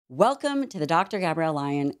Welcome to the Dr. Gabrielle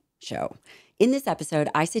Lyon Show. In this episode,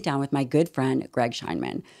 I sit down with my good friend, Greg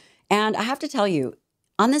Scheinman. And I have to tell you,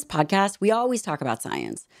 on this podcast, we always talk about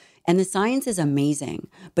science. And the science is amazing.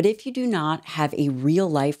 But if you do not have a real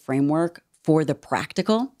life framework for the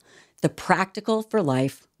practical for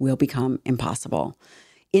life will become impossible.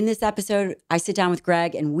 In this episode, I sit down with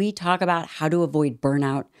Greg and we talk about how to avoid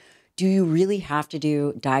burnout. Do you really have to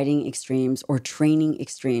do dieting extremes or training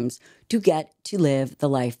extremes to get to live the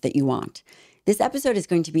life that you want? This episode is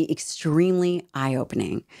going to be extremely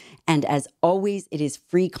eye-opening. And as always, it is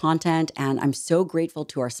free content. And I'm so grateful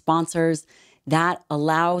to our sponsors that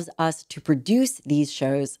allows us to produce these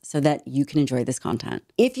shows so that you can enjoy this content.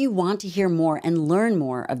 If you want to hear more and learn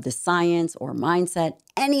more of the science or mindset,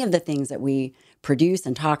 any of the things that we produce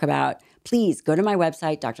and talk about, please go to my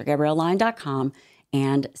website, drgabriellelyon.com,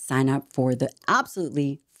 and sign up for the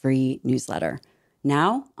absolutely free newsletter.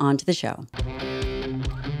 Now, on to the show.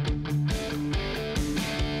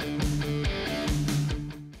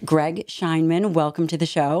 Greg Scheinman, welcome to the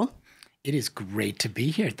show. It is great to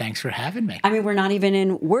be here. Thanks for having me. I mean, we're not even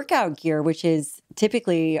in workout gear, which is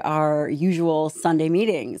typically our usual Sunday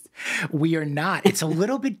meetings. We are not. It's a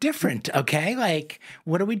little bit different, okay? Like,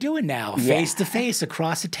 what are we doing now? Face to face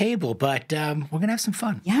across a table, but we're going to have some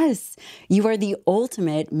fun. Yes. You are the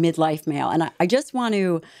ultimate midlife male. And I just want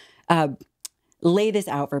to lay this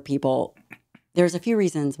out for people. There's a few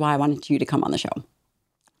reasons why I wanted you to come on the show.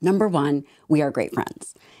 Number one, we are great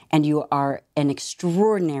friends, and you are an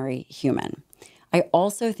extraordinary human. I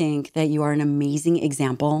also think that you are an amazing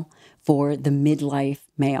example for the midlife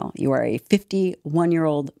male. You are a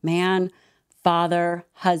 51-year-old man, father,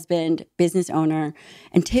 husband, business owner,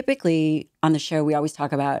 and typically on the show, we always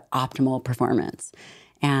talk about optimal performance.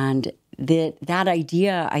 And that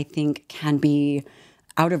idea, I think, can be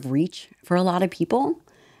out of reach for a lot of people.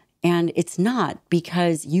 And it's not,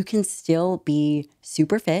 because you can still be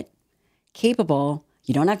super fit, capable.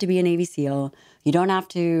 You don't have to be a Navy SEAL. You don't have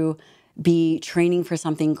to be training for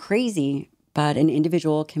something crazy, but an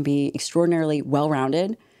individual can be extraordinarily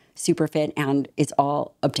well-rounded, super fit, and it's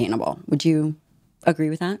all obtainable. Would you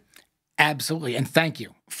agree with that? Absolutely. And thank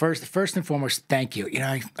you. First and foremost, thank you. You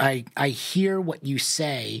know, I hear what you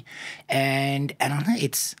say, and I don't know,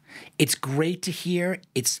 it's great to hear.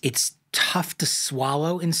 It's tough to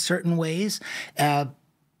swallow in certain ways.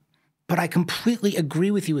 But I completely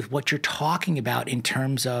agree with you with what you're talking about in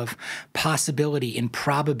terms of possibility and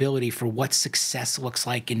probability for what success looks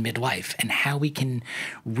like in midlife and how we can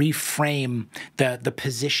reframe the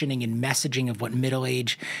positioning and messaging of what middle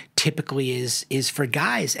age typically is for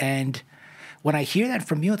guys. And when I hear that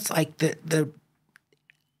from you, it's like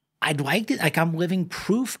I'd like it. Like, I'm living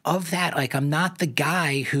proof of that. Like, I'm not the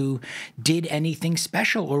guy who did anything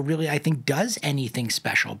special or really, I think, does anything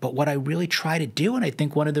special. But what I really try to do, and I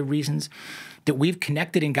think one of the reasons that we've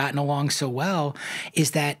connected and gotten along so well,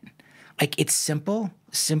 is that, like, it's simple.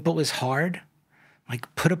 Simple is hard.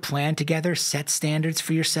 Like, put a plan together, set standards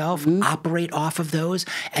for yourself, operate off of those.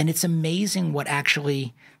 And it's amazing what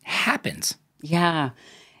actually happens. Yeah.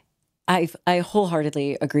 I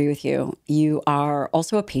wholeheartedly agree with you. You are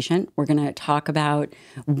also a patient. We're going to talk about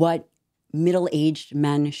what middle-aged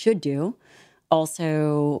men should do,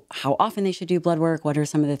 also how often they should do blood work, what are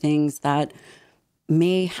some of the things that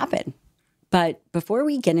may happen. But before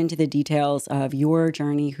we get into the details of your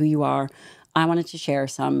journey, who you are, I wanted to share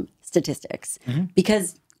some statistics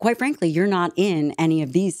because, quite frankly, you're not in any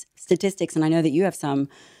of these statistics. And I know that you have some.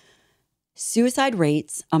 Suicide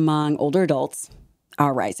rates among older adults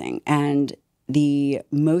are rising, and the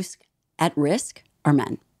most at risk are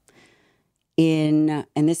men. And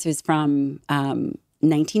this is from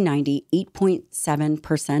 1990,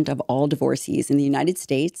 8.7% of all divorcees in the United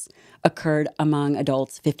States occurred among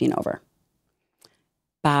adults 50 and over.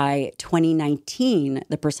 By 2019,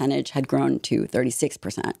 the percentage had grown to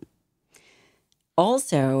 36%.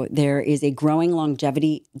 Also, there is a growing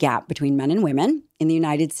longevity gap between men and women. In the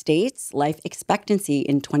United States, life expectancy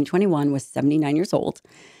in 2021 was 79 years old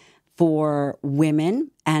for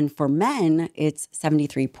women, and for men, it's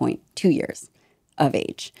 73.2 years of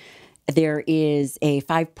age. There is a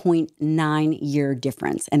 5.9-year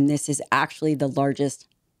difference, and this is actually the largest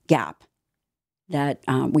gap that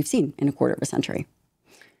we've seen in a quarter of a century.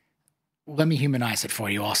 Let me humanize it for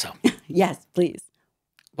you also. Yes, please.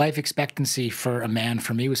 Life expectancy for a man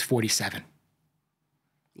for me was 47.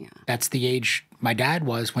 Yeah. That's the age my dad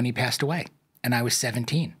was when he passed away, and I was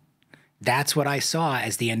 17. That's what I saw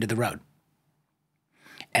as the end of the road.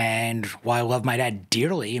 And while I love my dad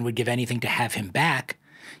dearly and would give anything to have him back,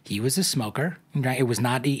 he was a smoker. Right? It was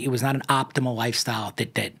not an optimal lifestyle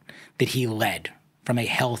that he led. from a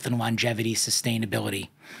health and longevity sustainability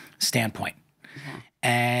standpoint.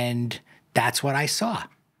 And that's what I saw.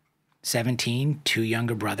 17, two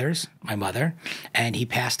younger brothers, my mother, and he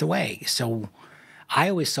passed away. So I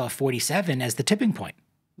always saw 47 as the tipping point.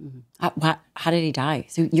 How did he die?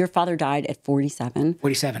 So your father died at 47?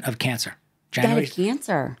 47 of cancer. Died of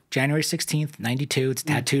cancer. January 16th, 92. It's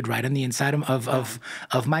tattooed right on the inside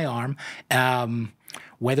of my arm.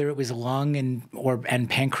 Whether it was lung and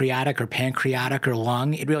pancreatic or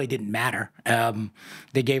lung, it really didn't matter.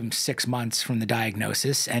 They gave him 6 months from the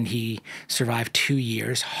diagnosis, and he survived 2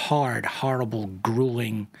 years, horrible,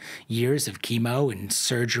 grueling years of chemo and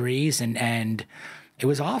surgeries, and it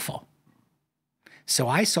was awful. So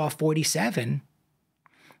I saw 47.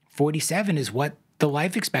 47 is what the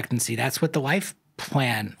life expectancy, that's what the life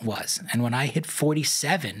plan was. And when I hit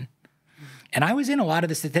 47, and I was in a lot of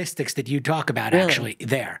the statistics that you talk about actually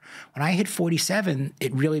there. When I hit 47,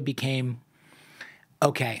 it really became,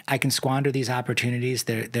 okay, I can squander these opportunities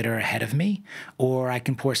that are ahead of me, or I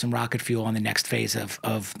can pour some rocket fuel on the next phase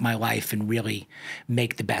of my life and really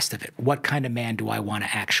make the best of it. What kind of man do I want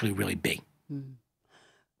to actually really be?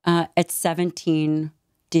 At 17,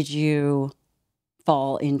 did you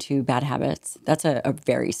fall into bad habits? That's a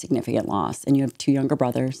very significant loss. And you have two younger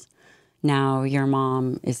brothers. Now your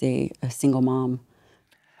mom is a single mom.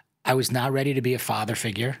 I was not ready to be a father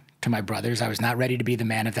figure to my brothers. I was not ready to be the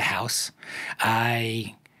man of the house.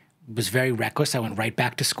 I was very reckless. I went right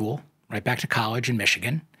back to school, right back to college in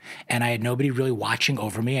Michigan. And I had nobody really watching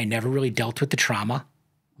over me. I never really dealt with the trauma,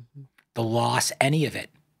 the loss, any of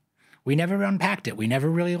it. We never unpacked it. We never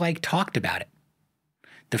really talked about it.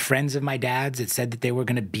 The friends of my dad's that said that they were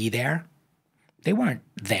going to be there, they weren't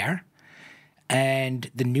there. And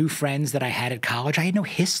the new friends that I had at college, I had no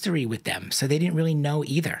history with them, so they didn't really know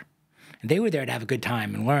either. And they were there to have a good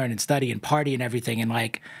time and learn and study and party and everything. And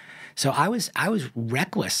so I was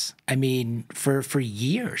reckless. I mean, for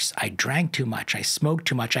years, I drank too much. I smoked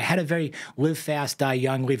too much. I had a very live fast, die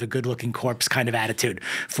young, leave a good looking corpse kind of attitude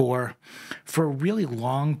for a really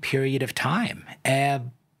long period of time.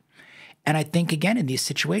 And I think, again, in these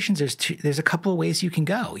situations, there's a couple of ways you can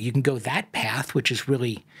go. You can go that path, which is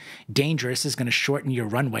really dangerous, is going to shorten your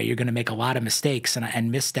runway. You're going to make a lot of mistakes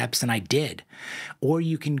and missteps, and I did. Or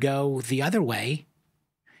you can go the other way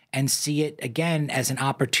and see it, again, as an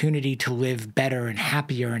opportunity to live better and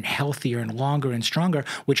happier and healthier and longer and stronger,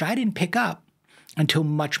 which I didn't pick up until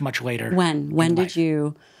much, much later. When did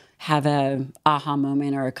you have a aha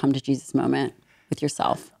moment or a come to Jesus moment with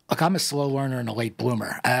yourself? Look, I'm a slow learner and a late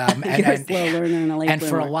bloomer. You're a slow learner and a late bloomer. And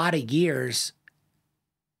for a lot of years,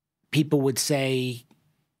 people would say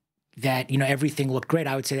that, everything looked great.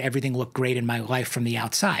 I would say that everything looked great in my life from the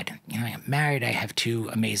outside. I'm married. I have two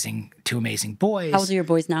amazing boys. How old are your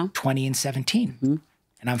boys now? 20 and 17. Mm-hmm.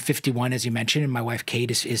 And I'm 51, as you mentioned, and my wife,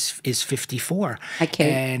 Kate, is 54. Hi,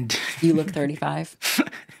 Kate. And you look 35.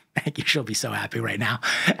 Thank you. She'll be so happy right now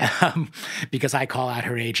because I call out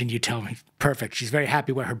her age and you tell me, perfect. She's very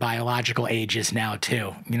happy where her biological age is now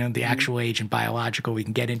too. The actual age and biological, we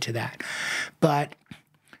can get into that. But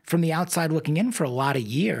from the outside looking in for a lot of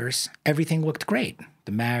years, everything looked great.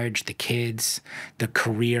 The marriage, the kids, the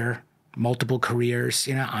career, multiple careers,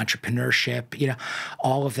 entrepreneurship,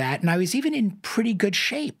 all of that. And I was even in pretty good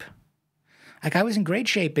shape. I was in great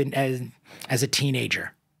shape as a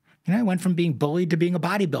teenager. I went from being bullied to being a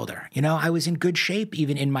bodybuilder. I was in good shape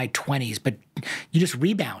even in my 20s, but you just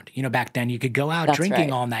rebound. Back then you could go out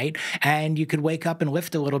drinking all night and you could wake up and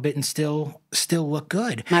lift a little bit and still look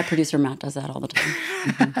good. My producer Matt does that all the time.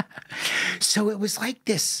 Mm-hmm. So it was like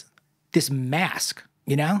this mask,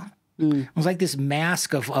 It was like this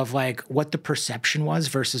mask of what the perception was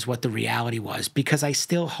versus what the reality was, because I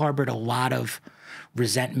still harbored a lot of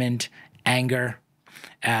resentment, anger,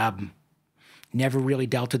 never really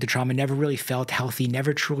dealt with the trauma, never really felt healthy,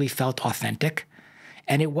 never truly felt authentic.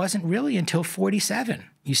 And it wasn't really until 47.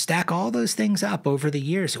 You stack all those things up over the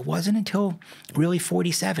years. It wasn't until really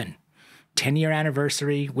 47, 10-year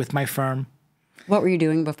anniversary with my firm. What were you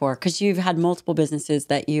doing before? Because you've had multiple businesses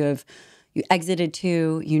that you exited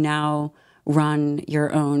to. You now run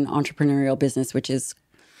your own entrepreneurial business, which is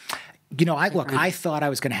I thought I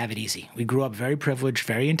was going to have it easy. We grew up very privileged,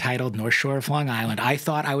 very entitled, North Shore of Long Island. I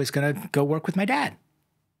thought I was going to go work with my dad.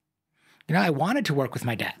 I wanted to work with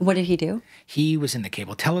my dad. What did he do? He was in the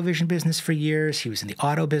cable television business for years. He was in the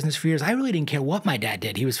auto business for years. I really didn't care what my dad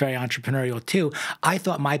did. He was very entrepreneurial too. I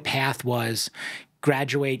thought my path was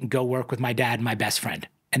graduate and go work with my dad and my best friend.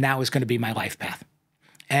 And that was going to be my life path.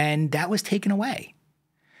 And that was taken away.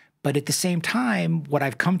 But at the same time, what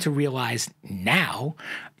I've come to realize now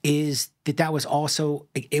is that was also,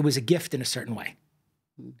 it was a gift in a certain way.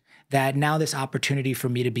 that now this opportunity for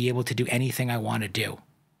me to be able to do anything I want to do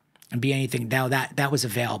and be anything, now that was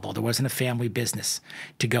available. There wasn't a family business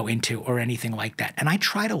to go into or anything like that. And I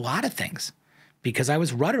tried a lot of things because I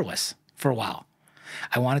was rudderless for a while.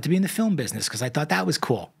 I wanted to be in the film business because I thought that was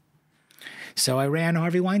cool. So I ran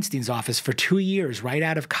Harvey Weinstein's office for 2 years right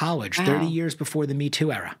out of college, wow. 30 years before the Me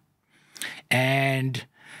Too era. And,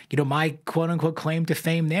 you know, my quote unquote claim to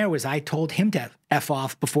fame there was I told him to F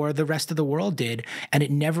off before the rest of the world did. And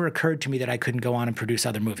it never occurred to me that I couldn't go on and produce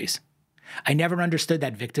other movies. I never understood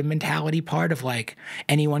that victim mentality part of like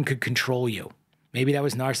anyone could control you. Maybe that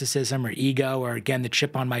was narcissism or ego or, again, the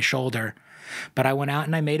chip on my shoulder. But I went out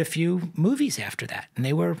and I made a few movies after that, and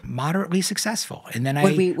they were moderately successful. And then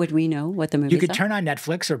would we know what the movies are? You could turn on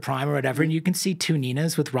Netflix or Prime or whatever, and you can see Two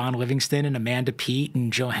Ninas with Ron Livingston and Amanda Peet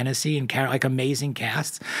and Joe Hennessy and like amazing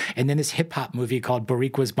casts. And then this hip hop movie called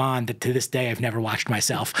Bariqua's Bond that to this day I've never watched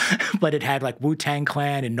myself, but it had like Wu-Tang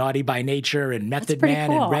Clan and Naughty by Nature and Method Man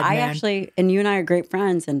cool. and Redman. I actually, and you and I are great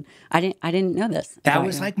friends, and I didn't know this. That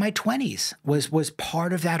was like my 20s was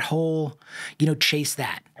part of that whole, you know, chase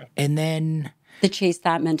that, and then. The chase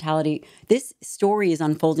that mentality. This story is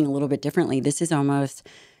unfolding a little bit differently. This is almost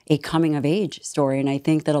a coming of age story. And I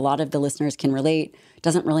think that a lot of the listeners can relate. It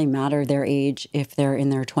doesn't really matter their age if they're in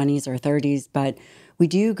their 20s or 30s, but we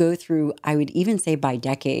do go through, I would even say by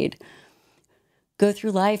decade, go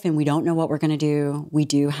through life and we don't know what we're going to do. We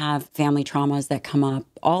do have family traumas that come up.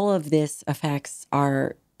 All of this affects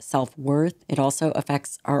our self-worth. It also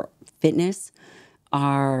affects our fitness,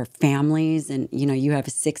 our families, and you know, you have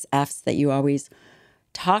 6 F's that you always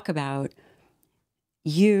talk about.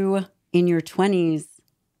 You in your 20s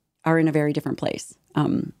are in a very different place.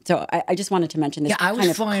 So I just wanted to mention this kind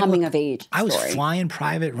of coming of age story. I was flying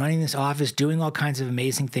private, running this office, doing all kinds of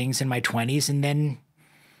amazing things in my 20s, and then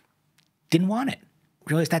didn't want it.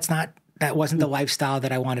 Realized that wasn't the lifestyle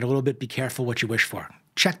that I wanted. A little bit, be careful what you wish for.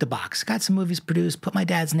 Check the box. Got some movies produced, put my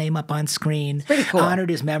dad's name up on screen, pretty cool. Honored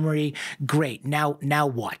his memory. Great. Now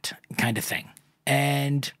what kind of thing?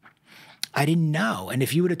 And I didn't know. And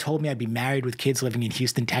if you would have told me I'd be married with kids living in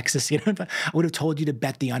Houston, Texas, you know, I would have told you to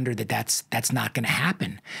bet the under that's not going to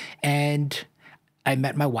happen. And I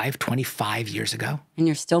met my wife 25 years ago. And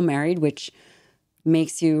you're still married, which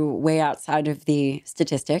makes you way outside of the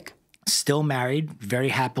statistic. Still married, very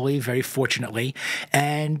happily, very fortunately.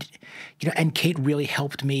 And, you know, and Kate really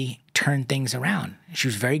helped me turn things around. She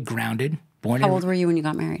was very grounded. How old were you when you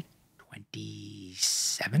got married?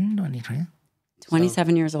 27, 20.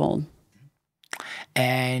 27 years old.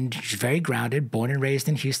 And she's very grounded, born and raised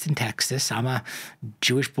in Houston, Texas. I'm a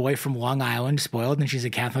Jewish boy from Long Island, spoiled, and she's a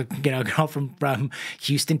Catholic, you know, girl from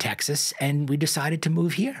Houston, Texas. And we decided to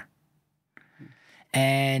move here.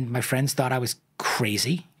 And my friends thought I was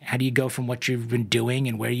crazy. How do you go from what you've been doing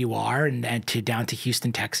and where you are and to down to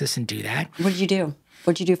Houston, Texas and do that? What did you do?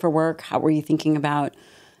 What did you do for work? How were you thinking about,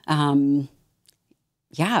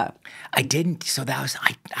 yeah. I didn't. So that was,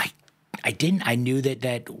 I didn't. I knew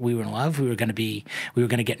that we were in love. We were going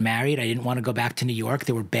to get married. I didn't want to go back to New York.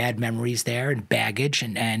 There were bad memories there and baggage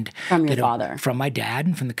and from your father, from my dad,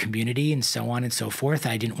 and from the community, and so on and so forth.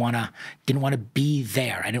 I didn't want to be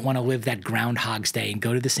there. I didn't want to live that Groundhog's Day and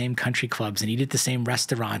go to the same country clubs and eat at the same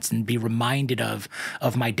restaurants and be reminded of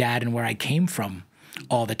my dad and where I came from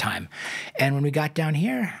all the time. And when we got down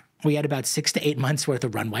here, we had about 6 to 8 months worth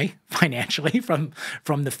of runway financially from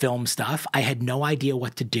the film stuff. I had no idea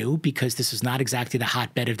what to do because this was not exactly the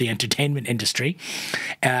hotbed of the entertainment industry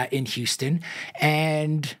in Houston.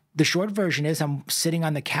 And the short version is I'm sitting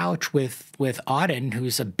on the couch with Auden,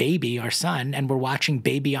 who's a baby, our son, and we're watching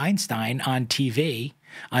Baby Einstein on TV,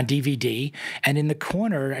 on DVD. And in the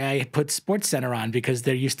corner, I put SportsCenter on because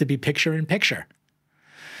there used to be picture-in-picture.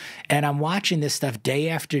 And I'm watching this stuff day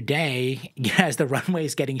after day as the runway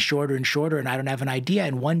is getting shorter and shorter, and I don't have an idea.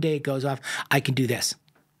 And one day it goes off, I can do this.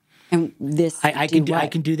 And this, I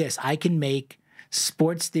can do this. I can make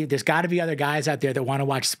sports. There's got to be other guys out there that want to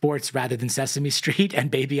watch sports rather than Sesame Street and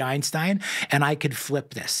Baby Einstein. And I could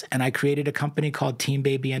flip this. And I created a company called Team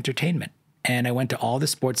Baby Entertainment. And I went to all the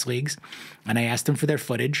sports leagues and I asked them for their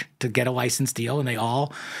footage to get a license deal. And they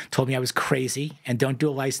all told me I was crazy and don't do a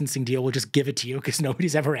licensing deal. We'll just give it to you because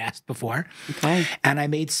nobody's ever asked before. Okay. And I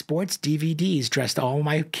made sports DVDs, dressed all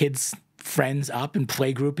my kids' friends up in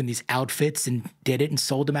playgroup in these outfits and did it and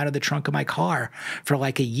sold them out of the trunk of my car for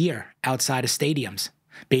like a year outside of stadiums.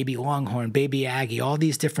 Baby Longhorn, Baby Aggie, all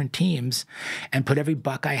these different teams, and put every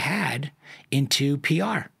buck I had into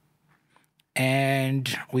PR.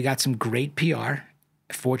 And we got some great PR.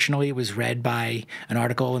 Fortunately, it was read by an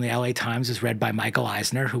article in the LA Times was read by Michael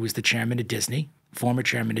Eisner, who was the chairman of Disney, former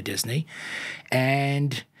chairman of Disney.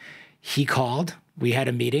 And, he called. We had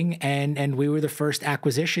a meeting, and we were the first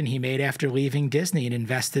acquisition he made after leaving Disney, and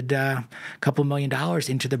invested a couple $1 million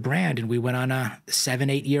into the brand. And we went on a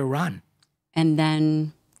 7-8 year run. And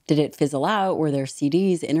then did it fizzle out? Were there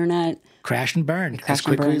CDs, internet? Crashed and burned as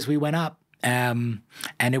quickly as we went up. And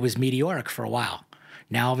it was meteoric for a while.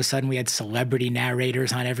 Now, all of a sudden, we had celebrity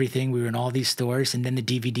narrators on everything. We were in all these stores, and then the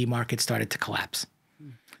DVD market started to collapse.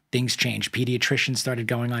 Things changed. Pediatricians started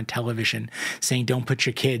going on television saying, don't put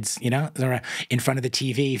your kids, in front of the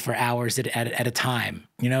TV for hours at a time.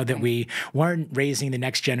 That we weren't raising the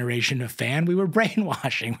next generation of fan. We were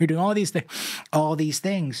brainwashing. We were doing all these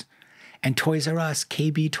things. And Toys R Us,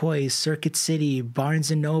 KB Toys, Circuit City,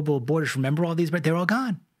 Barnes & Noble, Borders, remember all these? But they're all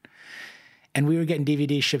gone. And we were getting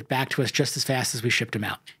DVDs shipped back to us just as fast as we shipped them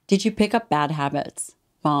out. Did you pick up bad habits?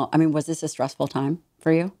 Well, I mean, was this a stressful time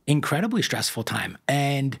for you? Incredibly stressful time.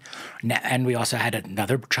 And we also had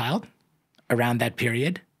another child around that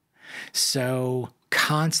period. So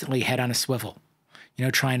constantly head on a swivel,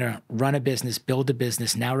 trying to run a business, build a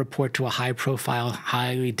business, now report to a high profile,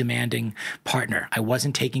 highly demanding partner. I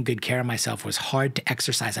wasn't taking good care of myself. It was hard to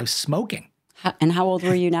exercise. I was smoking. And how old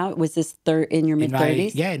were you now? Was this in your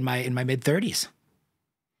mid-30s? Yeah, in my mid-30s.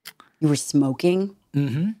 You were smoking?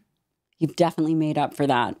 Mm-hmm. You've definitely made up for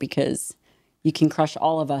that, because you can crush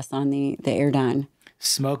all of us on the Airdyne.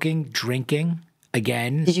 Smoking, drinking,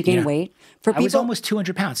 again. Did you gain weight? I was almost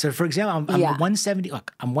 200 pounds. So, for example, I'm 170.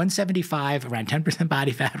 Look, I'm 175, around 10%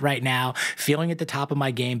 body fat right now, feeling at the top of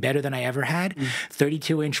my game, better than I ever had.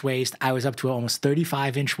 32-inch waist. I was up to almost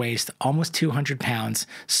 35-inch waist, almost 200 pounds,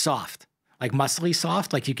 soft. Like muscly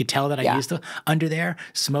soft, like you could tell that I used to, under there,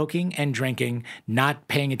 smoking and drinking, not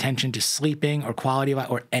paying attention to sleeping or quality of life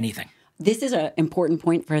or anything. This is an important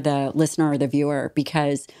point for the listener or the viewer,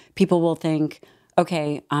 because people will think,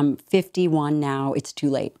 okay, I'm 51 now, it's too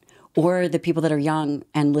late. Or the people that are young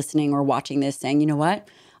and listening or watching this saying, you know what,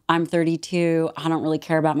 I'm 32, I don't really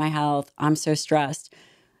care about my health, I'm so stressed.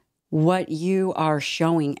 What you are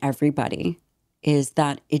showing everybody is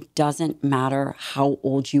that it doesn't matter how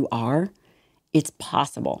old you are. It's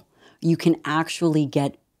possible. You can actually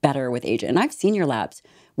get better with age. And I've seen your labs.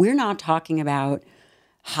 We're not talking about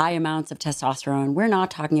high amounts of testosterone. We're not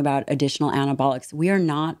talking about additional anabolics. We are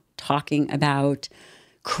not talking about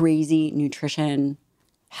crazy nutrition,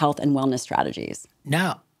 health, and wellness strategies.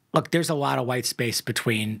 No. Look, there's a lot of white space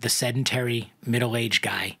between the sedentary middle-aged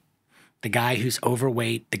guy, the guy who's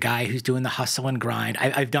overweight, the guy who's doing the hustle and grind.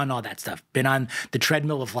 I've done all that stuff, been on the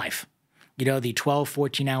treadmill of life. The 12,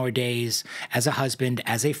 14-hour days as a husband,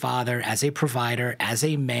 as a father, as a provider, as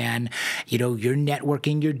a man, you're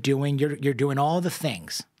networking, you're doing all the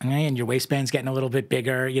things, okay? And your waistband's getting a little bit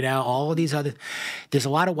bigger, all of these other, there's a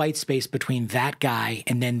lot of white space between that guy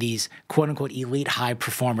and then these quote unquote elite high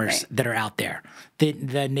performers that are out there,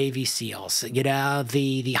 the Navy SEALs,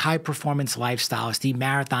 the high performance lifestyles, the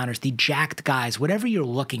marathoners, the jacked guys, whatever you're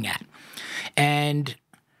looking at. And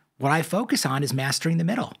what I focus on is mastering the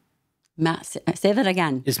middle. Say that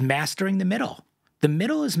again. Is mastering the middle. The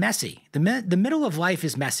middle is messy. The middle of life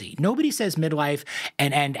is messy. Nobody says midlife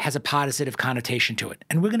and has a positive connotation to it.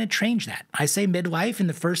 And we're going to change that. I say midlife, and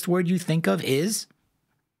the first word you think of is?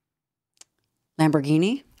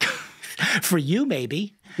 Lamborghini. For you,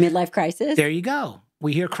 maybe. Midlife crisis. There you go.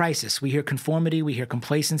 We hear crisis. We hear conformity. We hear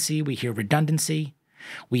complacency. We hear redundancy.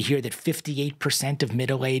 We hear that 58% of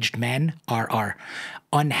middle-aged men are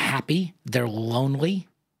unhappy. They're lonely.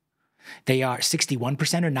 They are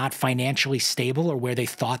 61% are not financially stable or where they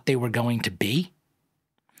thought they were going to be.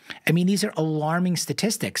 I mean, these are alarming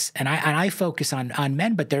statistics, and I focus on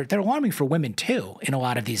men, but they're alarming for women too in a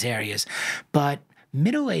lot of these areas. But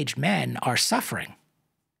middle-aged men are suffering,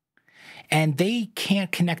 and they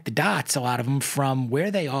can't connect the dots, a lot of them, from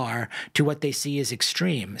where they are to what they see as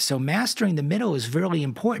extreme. So mastering the middle is really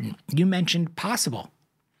important. You mentioned possible.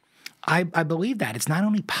 I believe that. It's not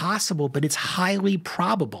only possible, but it's highly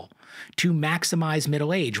probable to maximize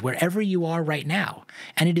middle age wherever you are right now.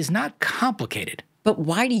 And it is not complicated. But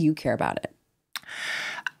why do you care about it?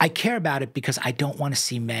 I care about it because I don't want to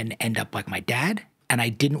see men end up like my dad, and I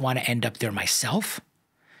didn't want to end up there myself.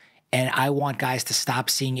 And I want guys to stop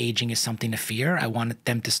seeing aging as something to fear. I want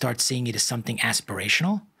them to start seeing it as something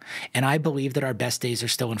aspirational. And I believe that our best days are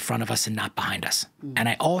still in front of us and not behind us. And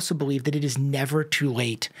I also believe that it is never too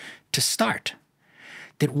late to start.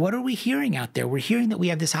 That what are we hearing out there? We're hearing that we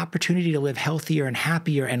have this opportunity to live healthier and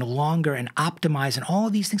happier and longer and optimize and all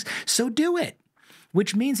of these things. So do it,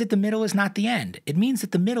 which means that the middle is not the end. It means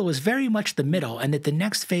that the middle is very much the middle, and that the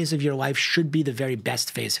next phase of your life should be the very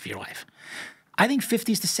best phase of your life. I think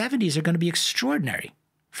 50s to 70s are going to be extraordinary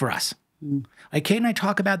for us. Like Kate and I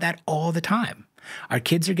talk about that all the time. Our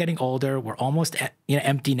kids are getting older. We're almost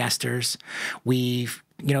empty nesters. We've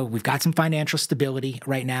got some financial stability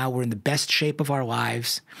right now. We're in the best shape of our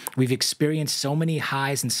lives. We've experienced so many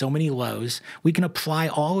highs and so many lows. We can apply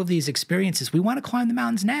all of these experiences. We want to climb the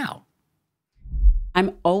mountains now.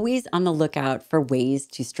 I'm always on the lookout for ways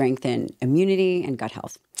to strengthen immunity and gut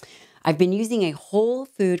health. I've been using a whole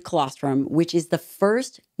food colostrum, which is the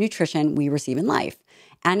first nutrition we receive in life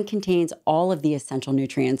and contains all of the essential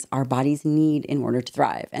nutrients our bodies need in order to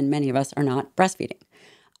thrive. And many of us are not breastfeeding.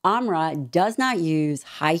 Amra does not use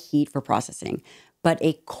high heat for processing, but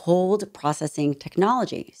a cold processing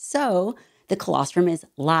technology. So the colostrum is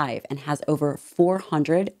live and has over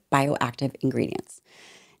 400 bioactive ingredients.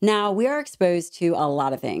 Now, we are exposed to a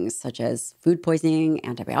lot of things, such as food poisoning,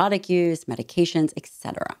 antibiotic use, medications,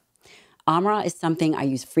 etc. Amra is something I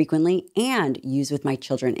use frequently and use with my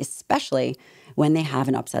children, especially when they have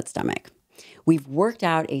an upset stomach. We've worked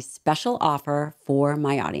out a special offer for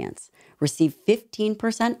my audience. Receive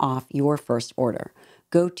 15% off your first order.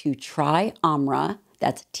 Go to tryamra,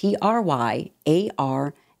 that's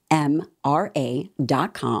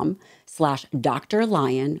TRYARMRA.com/Dr.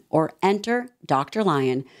 Lyon or enter Dr.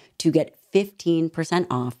 Lyon to get 15%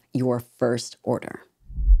 off your first order.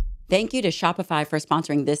 Thank you to Shopify for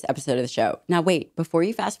sponsoring this episode of the show. Now wait, before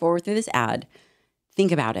you fast forward through this ad,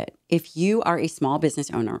 think about it. If you are a small business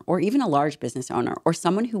owner or even a large business owner or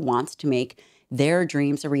someone who wants to make their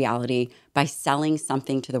dreams a reality by selling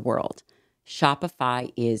something to the world,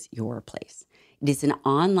 Shopify is your place. It is an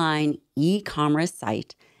online e-commerce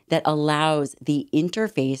site that allows the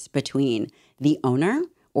interface between the owner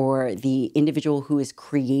or the individual who is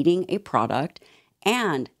creating a product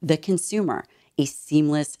and the consumer, a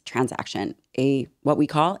seamless transaction, what we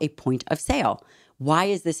call a point of sale. Why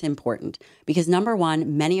is this important? Because number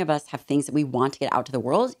one, many of us have things that we want to get out to the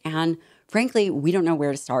world, and frankly, we don't know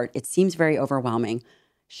where to start. It seems very overwhelming.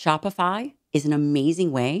 Shopify is an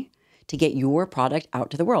amazing way to get your product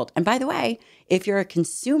out to the world. And by the way, if you're a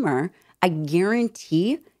consumer, I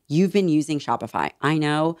guarantee you've been using Shopify. I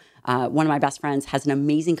know one of my best friends has an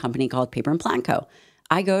amazing company called Paper and Plan Co.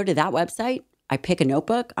 I go to that website, I pick a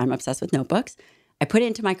notebook. I'm obsessed with notebooks. I put it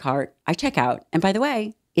into my cart, I check out. And by the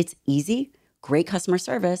way, it's easy, great customer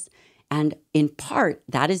service. And in part,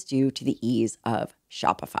 that is due to the ease of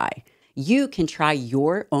Shopify. You can try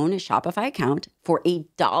your own Shopify account for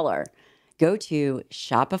 $1. Go to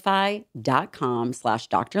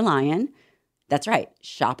shopify.com/Dr. Lyon. That's right,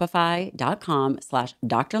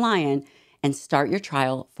 shopify.com/Dr. Lyon and start your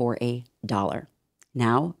trial for $1.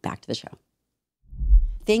 Now back to the show.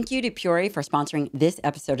 Thank you to Puree for sponsoring this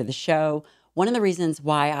episode of the show. One of the reasons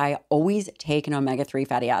why I always take an omega-3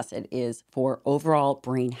 fatty acid is for overall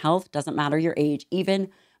brain health. Doesn't matter your age. Even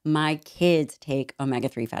my kids take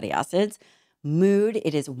omega-3 fatty acids. Mood,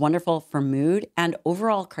 it is wonderful for mood and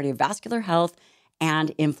overall cardiovascular health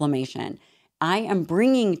and inflammation. I am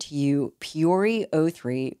bringing to you Puree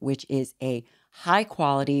O3, which is a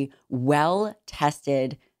high-quality,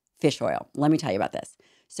 well-tested fish oil. Let me tell you about this.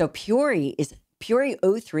 So Puree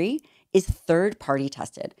O3 is third-party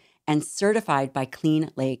tested and certified by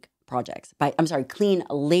Clean Label Project.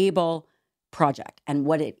 And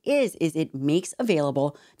what it is it makes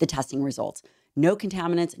available the testing results. No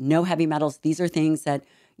contaminants, no heavy metals. These are things that,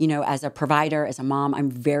 as a provider, as a mom, I'm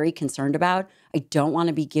very concerned about. I don't want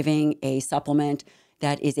to be giving a supplement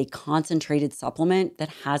that is a concentrated supplement that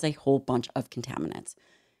has a whole bunch of contaminants.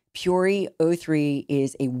 Puree O3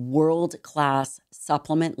 is a world-class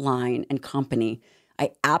supplement line and company.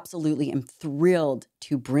 I absolutely am thrilled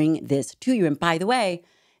to bring this to you. And by the way,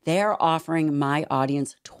 they are offering my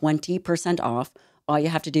audience 20% off. All you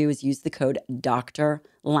have to do is use the code Dr.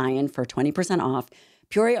 Lyon for 20% off.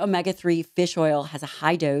 Puree Omega-3 fish oil has a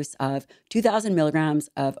high dose of 2,000 milligrams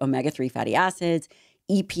of omega-3 fatty acids,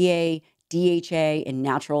 EPA, DHA, and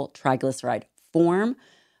natural triglyceride form.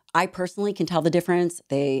 I personally can tell the difference.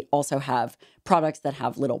 They also have products that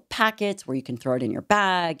have little packets where you can throw it in your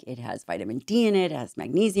bag. It has vitamin D in it. It has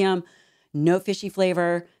magnesium, no fishy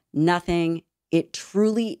flavor, nothing. It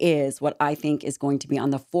truly is what I think is going to be on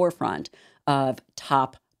the forefront of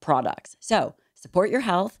top products. So support your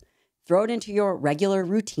health, throw it into your regular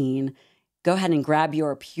routine. Go ahead and grab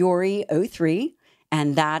your Puree O3,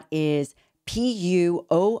 and that is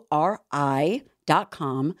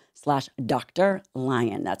PUORI.com/Dr.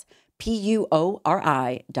 Lyon. That's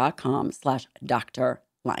PUORI.com/Dr.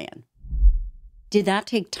 Lyon. Did that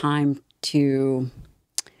take time to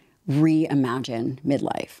reimagine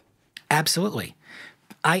midlife? Absolutely.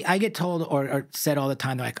 I get told or said all the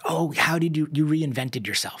time, they're like, oh, how did you reinvented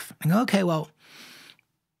yourself? I go, okay, well,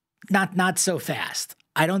 not so fast.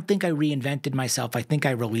 I don't think I reinvented myself. I think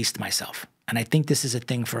I released myself. And I think this is a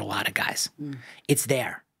thing for a lot of guys. It's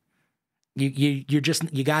there.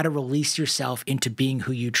 You got to release yourself into being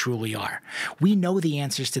who you truly are. We know the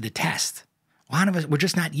answers to the test. A lot of us, we're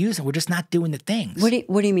just not doing the things. What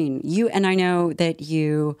do you mean? And I know that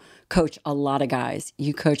you coach a lot of guys.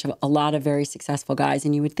 You coach a lot of very successful guys,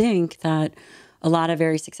 and you would think that a lot of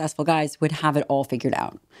very successful guys would have it all figured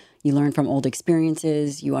out. You learn from old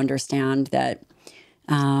experiences. You understand that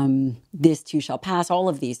this too shall pass, all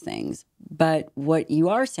of these things. But what you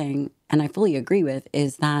are saying, and I fully agree with,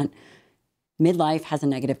 is that midlife has a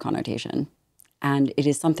negative connotation. And it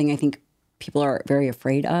is something I think people are very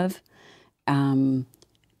afraid of,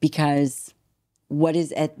 because what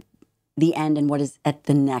is at the end and what is at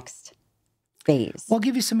the next phase? Well, I'll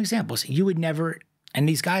give you some examples. You would never, and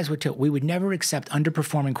these guys would too, we would never accept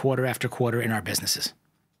underperforming quarter after quarter in our businesses.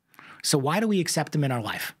 So why do we accept them in our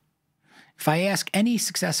life? If I ask any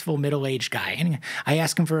successful middle-aged guy, I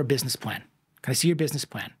ask him for a business plan. Can I see your business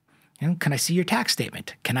plan? Can I see your tax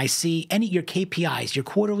statement? Can I see your KPIs, your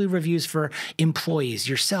quarterly reviews for employees,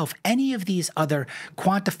 yourself, any of these other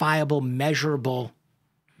quantifiable, measurable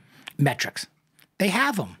metrics? They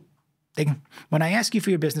have them. When I ask you for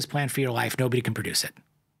your business plan for your life, nobody can produce it.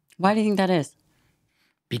 Why do you think that is?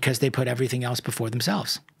 Because they put everything else before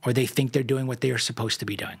themselves, or they think they're doing what they are supposed to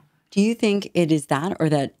be doing. Do you think it is that, or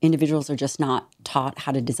that individuals are just not taught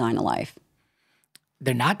how to design a life?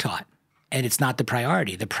 They're not taught. And it's not the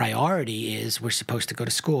priority. The priority is we're supposed to go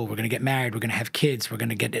to school. We're going to get married. We're going to have kids. We're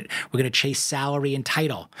going to chase salary and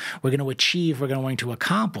title. We're going to achieve. We're going to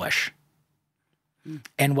accomplish.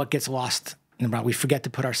 And what gets lost in the round, we forget to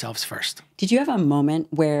put ourselves first. Did you have a moment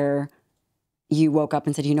where you woke up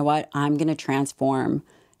and said, you know what, I'm going to transform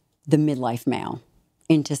the midlife male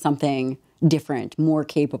into something different, more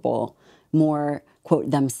capable, more, quote,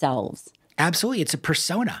 themselves? Absolutely. It's a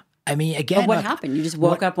persona. I mean, again, but what happened? You just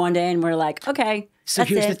woke up one day and were like, okay, so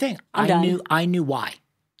here's the thing. I knew why.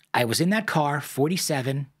 I was in that car,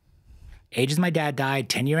 47, age as my dad died,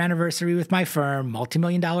 10-year anniversary with my firm,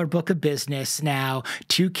 multi-million-dollar book of business now,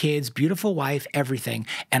 2 kids, beautiful wife, everything.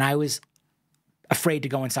 And I was afraid to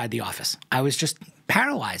go inside the office. I was just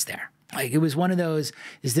paralyzed there. Like, it was one of those,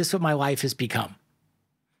 is this what my life has become?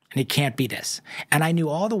 And it can't be this. And I knew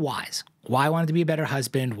all the whys. Why I wanted to be a better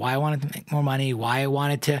husband, why I wanted to make more money, why I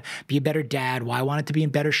wanted to be a better dad, why I wanted to be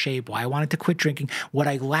in better shape, why I wanted to quit drinking. What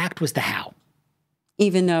I lacked was the how.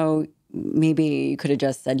 Even though maybe you could have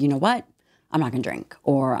just said, you know what, I'm not going to drink,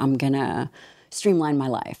 or I'm going to streamline my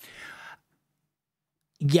life.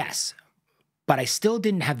 Yes, but I still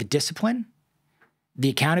didn't have the discipline, the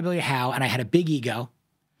accountability how, and I had a big ego.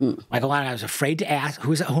 Like a lot of I was afraid to ask,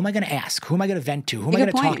 who am I going to ask? Who am I going to vent to? Who am I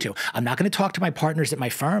going to talk to? I'm not going to talk to my partners at my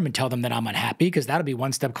firm and tell them that I'm unhappy, because that'll be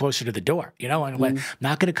one step closer to the door. And I'm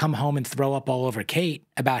not going to come home and throw up all over Kate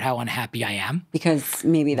about how unhappy I am. Because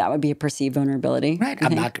maybe that would be a perceived vulnerability. Right.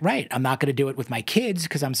 I'm not going to do it with my kids,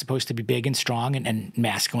 because I'm supposed to be big and strong and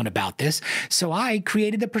masculine about this. So I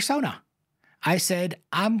created the persona. I said,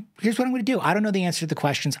 here's what I'm going to do. I don't know the answer to the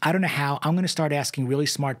questions. I don't know how. I'm going to start asking really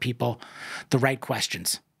smart people the right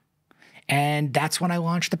questions. And that's when I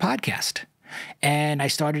launched the podcast. And I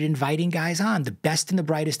started inviting guys on, the best and the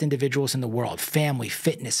brightest individuals in the world: family,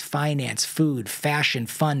 fitness, finance, food, fashion,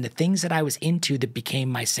 fun, the things that I was into that became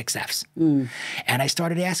my 6 Fs. And I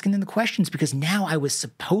started asking them the questions, because now I was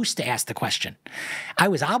supposed to ask the question. I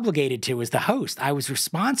was obligated to as the host. I was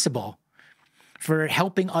responsible for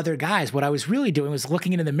helping other guys. What I was really doing was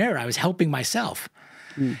looking into the mirror. I was helping myself.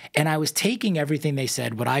 And I was taking everything they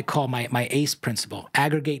said, what I call my ACE principle: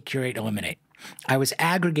 aggregate, curate, eliminate. I was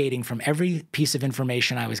aggregating from every piece of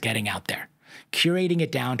information I was getting out there, curating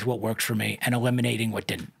it down to what worked for me, and eliminating what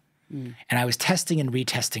didn't. And I was testing and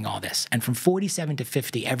retesting all this. And from 47 to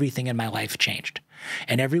 50, everything in my life changed.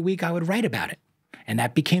 And every week I would write about it. And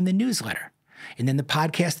that became the newsletter. And then the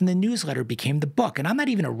podcast and the newsletter became the book. And I'm not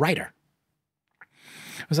even a writer.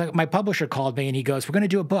 It was like my publisher called me and he goes, "We're going to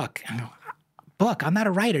do a book." I go, "Book? I'm not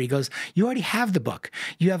a writer." He goes, "You already have the book.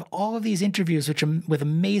 You have all of these interviews with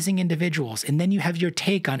amazing individuals, and then you have your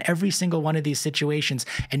take on every single one of these situations,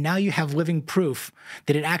 and now you have living proof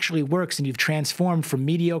that it actually works, and you've transformed from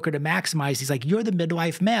mediocre to maximized." He's like, "You're the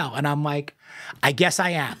midlife male." And I'm like, "I guess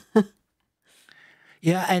I am."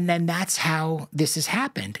 Yeah, and then that's how this has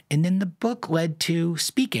happened. And then the book led to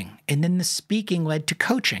speaking, and then the speaking led to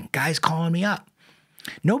coaching, guys calling me up.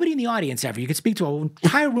 Nobody in the audience ever. You could speak to an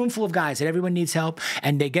entire room full of guys that everyone needs help,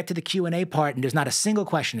 and they get to the Q&A part, and there's not a single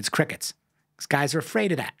question. It's crickets. These guys are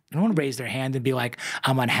afraid of that. They don't want to raise their hand and be like,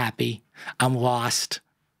 "I'm unhappy. I'm lost.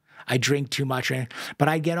 I drink too much. But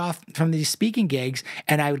I'd get off from these speaking gigs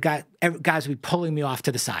and guys would be pulling me off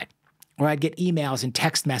to the side. Or I'd get emails and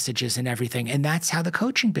text messages and everything. And that's how the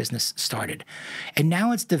coaching business started. And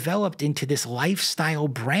now it's developed into this lifestyle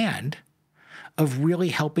brand of really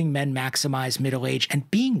helping men maximize middle age and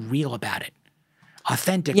being real about it.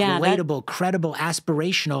 Authentic, relatable, credible,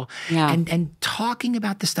 aspirational, and talking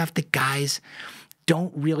about the stuff that guys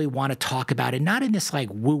don't really want to talk about, and not in this like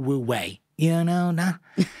woo-woo way,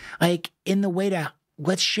 like in the way to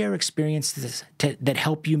let's share experiences that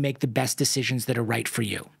help you make the best decisions that are right for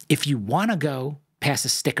you. If you want to go pass a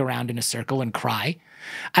stick around in a circle and cry,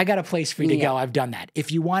 I got a place for you to go. I've done that.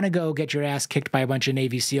 If you want to go get your ass kicked by a bunch of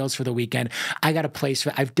Navy SEALs for the weekend, I got a place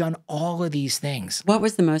I've done all of these things. What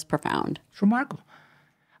was the most profound? It's remarkable.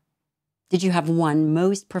 Did you have one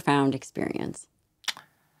most profound experience?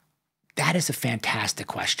 That is a fantastic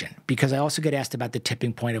question, because I also get asked about the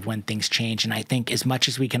tipping point of when things change. And I think as much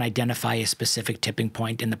as we can identify a specific tipping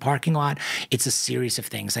point in the parking lot, it's a series of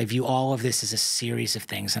things. I view all of this as a series of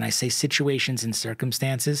things. And I say situations and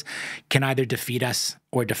circumstances can either defeat us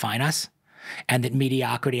or define us, and that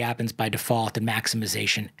mediocrity happens by default and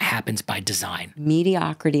maximization happens by design.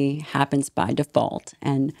 Mediocrity happens by default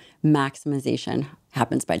and maximization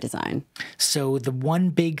happens by design. So the one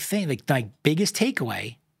big thing, like my biggest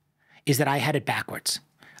takeaway, is that I had it backwards.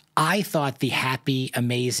 I thought the happy,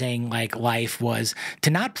 amazing life was to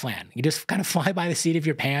not plan. You just kind of fly by the seat of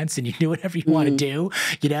your pants and you do whatever you want to do,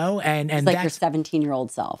 and it's like your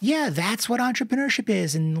 17-year-old self. Yeah, that's what entrepreneurship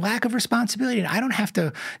is, and lack of responsibility. And I don't have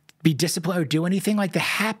to be disciplined or do anything. Like the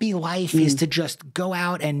happy life is to just go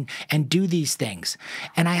out and do these things.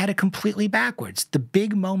 And I had it completely backwards. The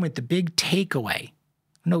big moment, the big takeaway,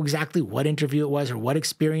 I don't know exactly what interview it was or what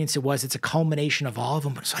experience it was. It's a culmination of all of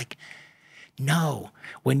them. But it's like, no,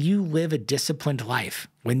 when you live a disciplined life,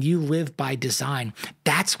 when you live by design,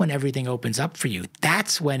 that's when everything opens up for you.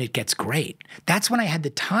 That's when it gets great. That's when I had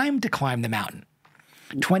the time to climb the mountain.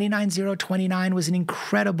 29,029 was an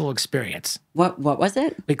incredible experience. What was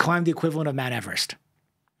it? We climbed the equivalent of Mount Everest.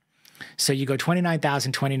 So you go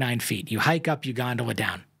 29,029 feet. You hike up, you gondola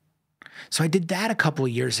down. So I did that a couple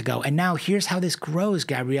of years ago. And now here's how this grows,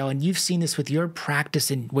 Gabrielle. And you've seen this with your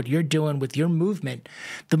practice and what you're doing with your movement.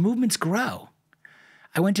 The movements grow.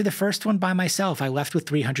 I went to the first one by myself. I left with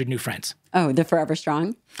 300 new friends. Oh, the Forever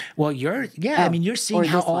Strong? Well, you're seeing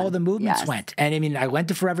how all the movements went. And I went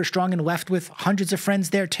to Forever Strong and left with hundreds of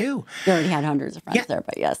friends there too. You already had hundreds of friends there,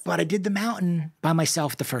 but yes. But I did the mountain by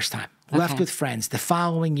myself the first time. Left with friends. The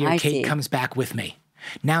following year, Kate comes back with me.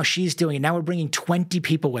 Now she's doing it. Now we're bringing 20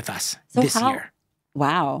 people with us this year.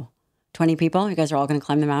 Wow. 20 people? You guys are all going to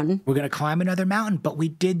climb the mountain? We're going to climb another mountain. But we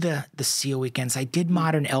did the SEAL weekends. I did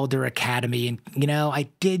Modern Elder Academy. And, I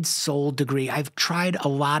did Soul Degree. I've tried a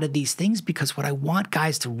lot of these things because what I want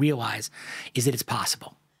guys to realize is that it's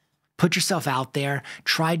possible. Put yourself out there.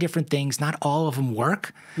 Try different things. Not all of them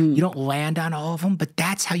work. You don't land on all of them. But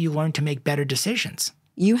that's how you learn to make better decisions.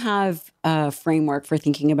 You have a framework for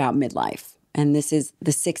thinking about midlife. And this is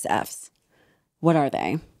the 6 F's. What are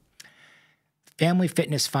they? Family,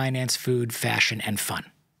 fitness, finance, food, fashion, and fun.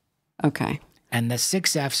 Okay. And the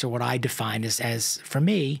 6 F's are what I define as for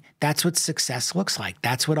me, that's what success looks like.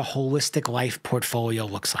 That's what a holistic life portfolio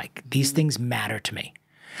looks like. These things matter to me.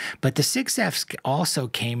 But the 6 F's also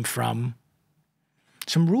came from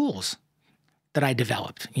some rules that I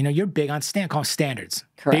developed. You're big on standards.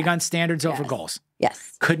 Correct. Big on standards over goals.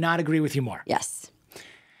 Yes. Could not agree with you more. Yes.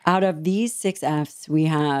 Out of these 6 F's, we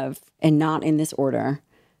have, and not in this order,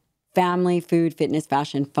 family, food, fitness,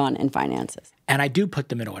 fashion, fun, and finances. And I do put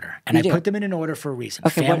them in order. And I put them in an order for a reason.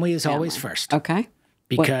 Okay, family is always first. Okay.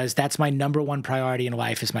 Because that's my number one priority in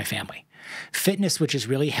life is my family. Fitness, which is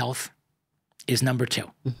really health, is number 2.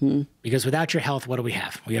 Mm-hmm. Because without your health, what do we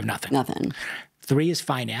have? We have nothing. Nothing. 3 is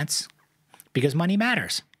finance, because money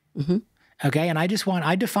matters. Mm-hmm. Okay, and I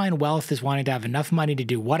define wealth as wanting to have enough money to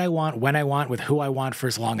do what I want, when I want, with who I want, for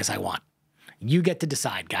as long as I want. You get to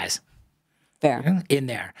decide, guys. Fair. In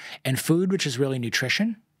there. And food, which is really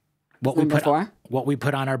nutrition. What we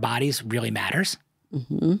put on our bodies really matters.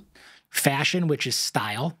 Mm-hmm. Fashion, which is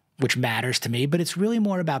style, which matters to me, but it's really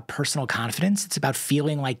more about personal confidence. It's about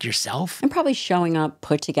feeling like yourself. And probably showing up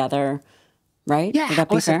put together, right? Yeah. Would that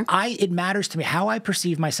be fair? It matters to me. How I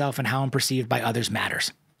perceive myself and how I'm perceived by others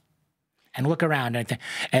matters. And look around,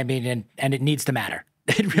 and it needs to matter.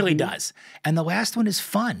 It really does. And the last one is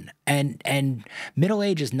fun. And middle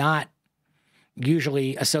age is not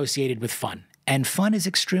usually associated with fun. And fun is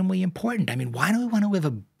extremely important. Why do we want to live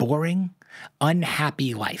a boring,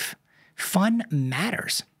 unhappy life? Fun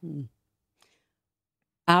matters.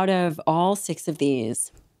 Out of all 6 of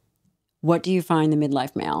these, what do you find the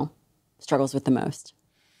midlife male struggles with the most?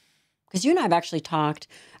 Because you and I have actually talked,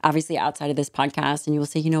 obviously outside of this podcast, and you will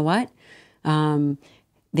say, you know what?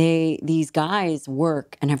 These guys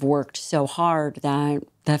work and have worked so hard that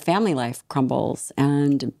the family life crumbles.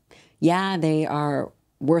 And yeah, they are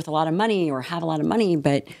worth a lot of money or have a lot of money,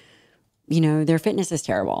 but their fitness is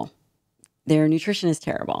terrible. Their nutrition is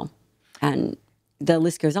terrible. And the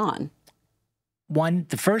list goes on.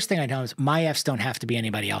 The first thing I know is my Fs don't have to be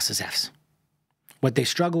anybody else's Fs. What they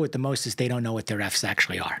struggle with the most is they don't know what their Fs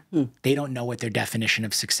actually are. They don't know what their definition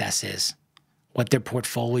of success is, what their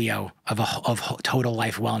portfolio of total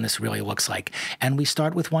life wellness really looks like. And we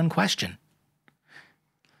start with one question.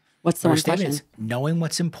 What's the one question? Is, knowing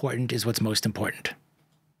what's important is what's most important.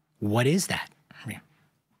 What is that?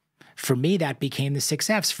 For me, that became the 6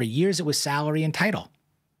 Fs. For years, it was salary and title.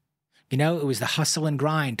 It was the hustle and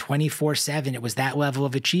grind 24/7. It was that level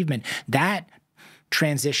of achievement. That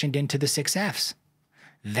transitioned into the 6 Fs.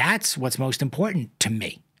 That's what's most important to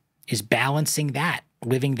me, is balancing that,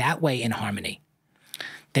 living that way in harmony.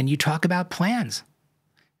 Then you talk about plans.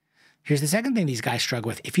 Here's the second thing these guys struggle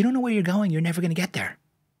with. If you don't know where you're going, you're never going to get there.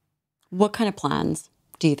 What kind of plans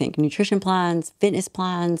do you think? Nutrition plans, fitness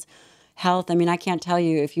plans, health? I mean, I can't tell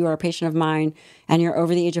you, if you are a patient of mine and you're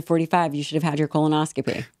over the age of 45, you should have had your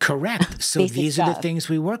colonoscopy. Correct. So these stuff. are the things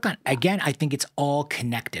we work on. Again, I think it's all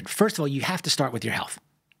connected. First of all, you have to start with your health.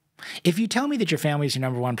 If you tell me that your family is your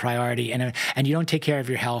number one priority and you don't take care of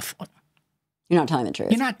your health, you're not telling the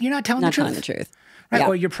truth. You're not telling the truth. Right? Yeah.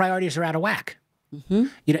 Or your priorities are out of whack.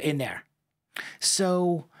 In there.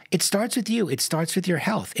 So it starts with you. It starts with your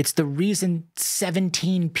health. It's the reason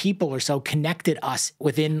 17 people or so connected us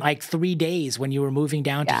within like 3 days when you were moving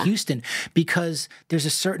down to Houston, because there's a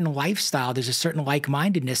certain lifestyle, there's a certain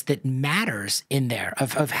like-mindedness that matters in there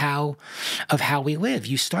of how we live.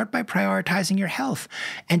 You start by prioritizing your health.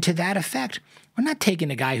 And to that effect, we're not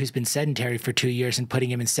taking a guy who's been sedentary for 2 years and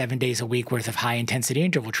putting him in 7 days a week worth of high-intensity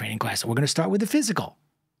interval training class. We're going to start with the physical.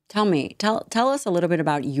 Tell us a little bit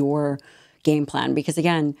about your game plan, because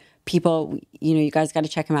again, people, you guys got to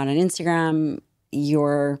check him out on Instagram.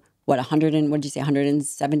 You're what,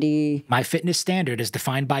 170? My fitness standard is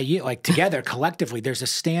defined by you, like together, collectively. There's a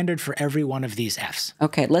standard for every one of these Fs.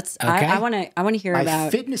 Okay, I want to hear about my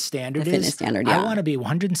fitness standard. Yeah. I want to be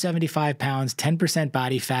 175 pounds, 10%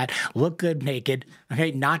 body fat, look good naked,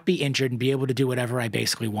 okay, not be injured, and be able to do whatever I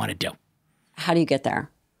basically want to do. How do you get there?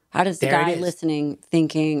 How does the guy listening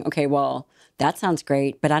thinking, okay, well, that sounds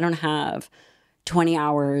great, but I don't have 20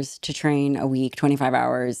 hours to train a week, 25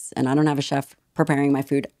 hours, and I don't have a chef preparing my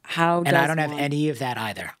food. And I don't have any of that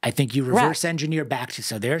either. I think you reverse engineer back to,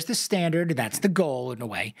 so there's the standard, that's the goal in a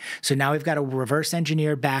way. So now we've got to reverse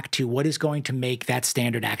engineer back to what is going to make that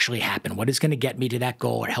standard actually happen? What is going to get me to that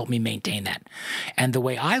goal or help me maintain that? And the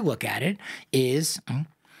way I look at it is,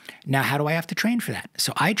 now how do I have to train for that?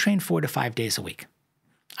 So I train 4 to 5 days a week.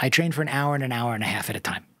 I train for an hour and a half at a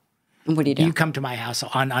time. And what do you do? You come to my house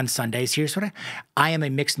on Sundays. Here's what I am a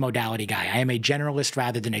mixed modality guy. I am a generalist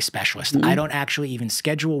rather than a specialist. I don't actually even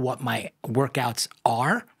schedule what my workouts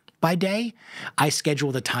are by day. I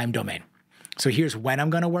schedule the time domain. So here's when I'm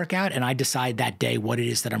going to work out, and I decide that day what it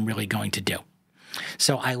is that I'm really going to do.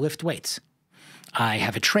 So I lift weights. I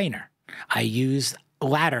have a trainer. I use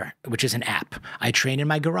Ladder, which is an app. I train in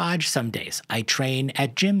my garage some days. I train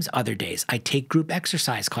at gyms other days. I take group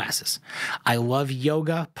exercise classes. I love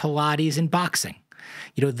yoga, Pilates, and boxing.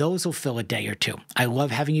 Those will fill a day or two. I love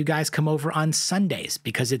having you guys come over on Sundays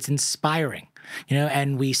because it's inspiring,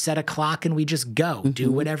 and we set a clock and we just go,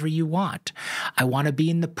 do whatever you want. I want to be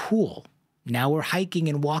in the pool. Now we're hiking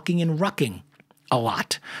and walking and rucking a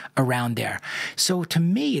lot around there. So to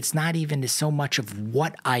me, it's not even so much of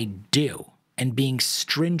what I do and being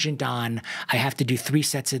stringent on, I have to do 3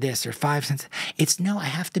 sets of this or 5 sets. It's no, I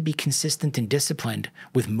have to be consistent and disciplined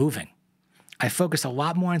with moving. I focus a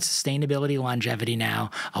lot more on sustainability, longevity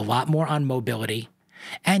now, a lot more on mobility,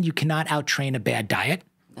 and you cannot out-train a bad diet.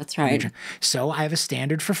 That's right. So I have a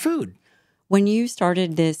standard for food. When you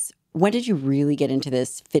started this, when did you really get into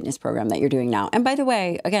this fitness program that you're doing now? And by the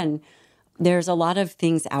way, again, there's a lot of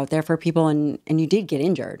things out there for people, and you did get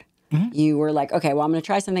injured. You were like, okay, well, I'm going to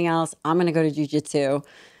try something else. I'm going to go to jiu-jitsu.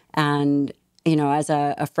 And, as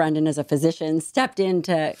a friend and as a physician, stepped in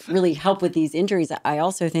to really help with these injuries. I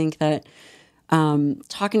also think that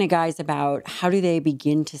talking to guys about how do they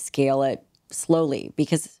begin to scale it slowly,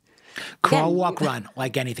 because crawl, walk, run,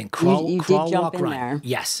 like anything. Crawl, you crawl, did jump walk, in run. there.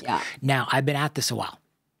 Yes. Yeah. Now, I've been at this a while.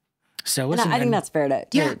 So listen, I think that's fair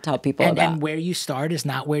to tell people about. And where you start is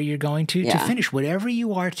not where you're going to finish. Whatever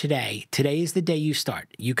you are today is the day you start.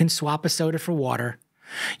 You can swap a soda for water.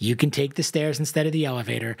 You can take the stairs instead of the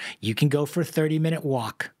elevator. You can go for a 30-minute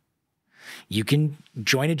walk. You can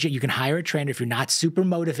join a gym. You can hire a trainer if you're not super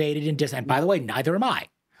motivated and by the way, neither am I.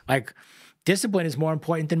 Like, discipline is more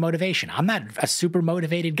important than motivation. I'm not a super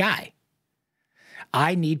motivated guy.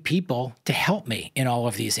 I need people to help me in all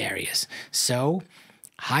of these areas. So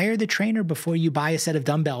hire the trainer before you buy a set of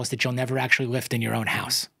dumbbells that you'll never actually lift in your own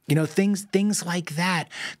house. You know, things like that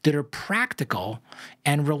are practical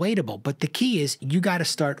and relatable. But the key is you got to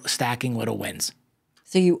start stacking little wins.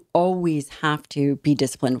 So you always have to be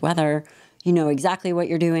disciplined, whether you know exactly what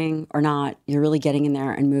you're doing or not. You're really getting in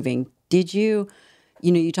there and moving. Did you,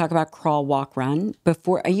 you talk about crawl, walk, run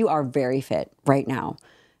before. You are very fit right now.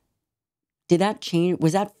 Did that change?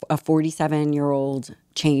 Was that a 47-year-old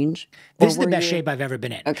change? This is the best shape I've ever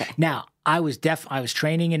been in. Okay. Now, I was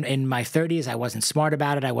training in my 30s. I wasn't smart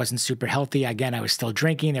about it. I wasn't super healthy. Again, I was still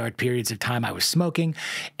drinking. There were periods of time I was smoking.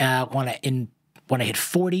 When I hit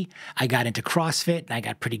 40, I got into CrossFit and I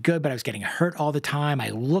got pretty good, but I was getting hurt all the time. I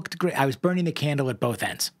looked great. I was burning the candle at both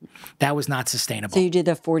ends. That was not sustainable. So you did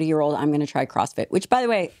the 40-year-old, I'm going to try CrossFit, which, by the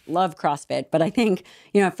way, love CrossFit. But I think,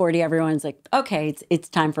 at 40, everyone's like, okay, it's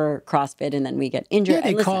time for CrossFit. And then we get injured. Yeah,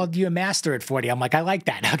 they called you a master at 40. I'm like, I like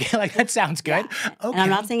that. Okay, like that sounds good. Yeah. Okay. And I'm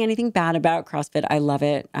not saying anything bad about CrossFit. I love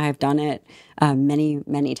it. I've done it many,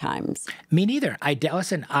 many times. Me neither. I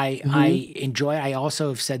enjoy it. I also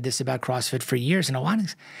have said this about CrossFit for years, and a lot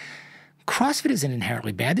of CrossFit isn't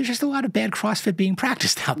inherently bad. There's just a lot of bad CrossFit being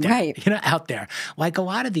practiced out there, right? Out there, like a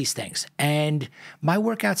lot of these things. And my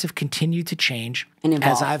workouts have continued to change and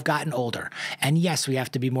as I've gotten older. And yes, we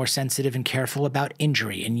have to be more sensitive and careful about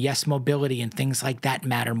injury. And yes, mobility and things like that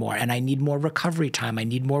matter more. And I need more recovery time. I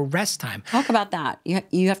need more rest time. Talk about that.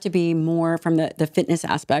 You have to be more from the fitness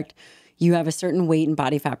aspect. You have a certain weight and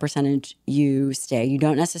body fat percentage you stay. You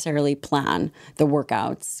don't necessarily plan the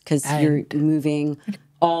workouts because you're moving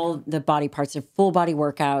all the body parts of full body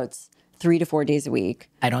workouts 3 to 4 days a week.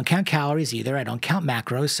 I don't count calories either. I don't count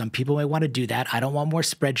macros. Some people may want to do that. I don't want more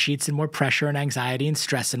spreadsheets and more pressure and anxiety and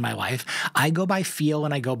stress in my life. I go by feel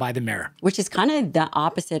and I go by the mirror. Which is kind of the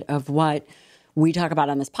opposite of what we talk about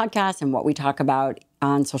on this podcast and what we talk about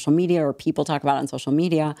on social media or people talk about on social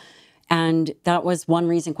media. And that was one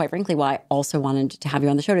reason, quite frankly, why I also wanted to have you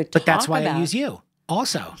on the show to talk about. But that's why I use you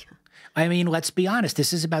also. I mean, let's be honest.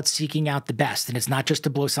 This is about seeking out the best. And it's not just to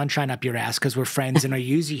blow sunshine up your ass because we're friends and I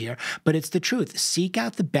use you here. But it's the truth. Seek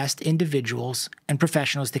out the best individuals and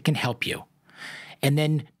professionals that can help you. And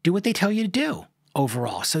then do what they tell you to do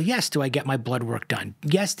overall. So yes, do I get my blood work done?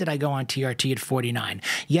 Yes, did I go on TRT at 49?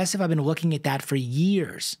 Yes, have I been looking at that for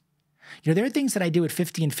years? There are things that I do at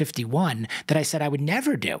 50 and 51 that I said I would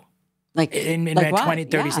never do. Like in my 20s,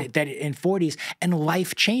 30s, that in 40s, and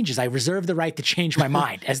life changes. I reserve the right to change my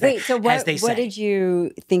mind, as they say. What did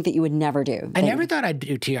you think that you would never do? I never thought I'd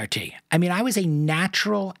do TRT. I mean, I was a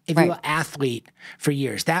natural, if you will, athlete for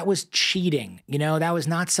years. That was cheating. That was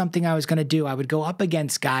not something I was going to do. I would go up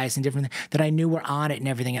against guys and different that I knew were on it and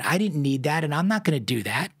everything, and I didn't need that, and I'm not going to do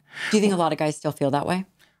that. Do you think a lot of guys still feel that way?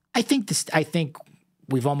 I think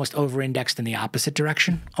we've almost over-indexed in the opposite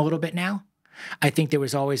direction a little bit now. I think there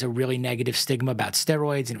was always a really negative stigma about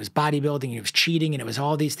steroids, and it was bodybuilding, and it was cheating, and it was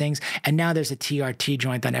all ththese things. And now there's a TRT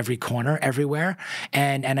joint on every corner, everywhere.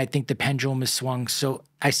 And I think the pendulum has swung. So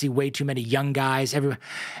I see way too many young guys,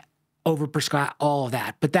 overprescribed, all of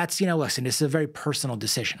that. But that's, listen, this is a very personal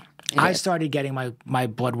decision. I started getting my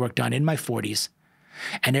blood work done in my 40s.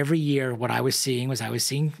 And every year what I was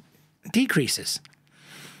seeing decreases.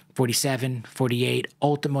 47, 48,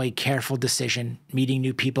 ultimately careful decision, meeting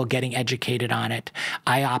new people, getting educated on it.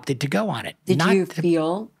 I opted to go on it. Did you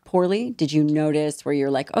feel poorly? Did you notice where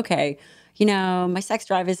you're like, okay, my sex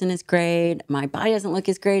drive isn't as great. My body doesn't look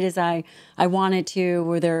as great as I wanted to.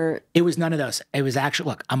 Were there... It was none of those. It was actually,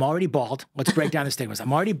 look, I'm already bald. Let's break down the stigmas.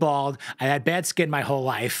 I'm already bald. I had bad skin my whole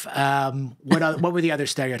life. What were the other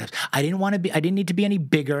stereotypes? I didn't need to be any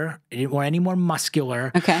bigger. I didn't want any more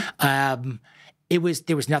muscular. Okay.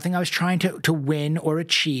 There was nothing I was trying to win or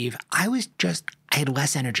achieve. I had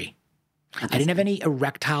less energy. I didn't have any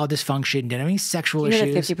erectile dysfunction, didn't have any sexual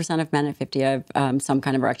issues. 50% of men at 50 have some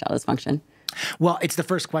kind of erectile dysfunction. Well, it's the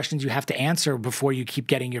first questions you have to answer before you keep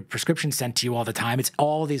getting your prescription sent to you all the time. It's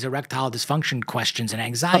all these erectile dysfunction questions and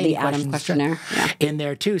anxiety questions questionnaire in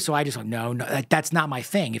there too. So I just went, no, that's not my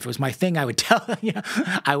thing. If it was my thing, I would tell you.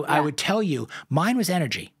 I would tell you. Mine was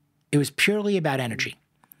energy. It was purely about energy.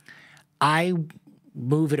 I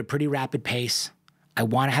move at a pretty rapid pace. I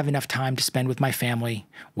want to have enough time to spend with my family,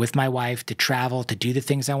 with my wife, to travel, to do the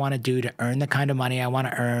things I want to do, to earn the kind of money I want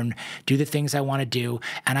to earn, do the things I want to do.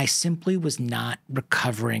 And I simply was not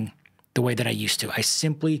recovering the way that I used to. I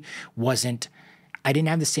simply wasn't I didn't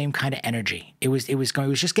have the same kind of energy. It was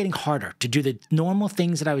just getting harder to do the normal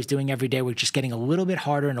things that I was doing every day. Were just getting a little bit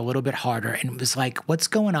harder and a little bit harder. And it was like, what's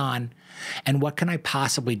going on? And what can I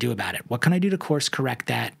possibly do about it? What can I do to course correct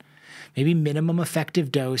that? Maybe minimum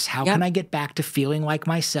effective dose. How can I get back to feeling like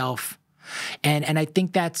myself? And I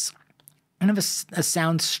think that's kind of a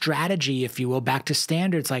sound strategy, if you will, back to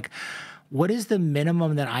standards. Like, what is the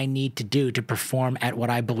minimum that I need to do to perform at what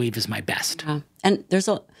I believe is my best? Yeah. And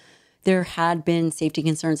there had been safety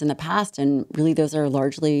concerns in the past, and really those are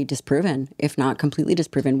largely disproven, if not completely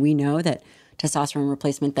disproven. We know that testosterone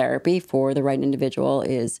replacement therapy for the right individual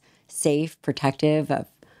is safe, protective of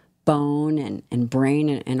bone and brain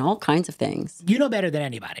and all kinds of things. You know better than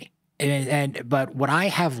anybody. But what I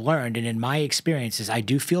have learned, and in my experience, is I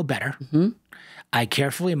do feel better. Mm-hmm. I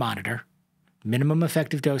carefully monitor. Minimum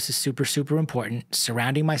effective dose is super, super important.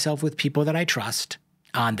 Surrounding myself with people that I trust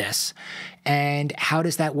on this. And how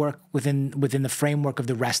does that work within the framework of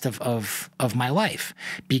the rest of my life?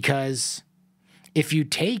 Because if you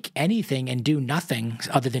take anything and do nothing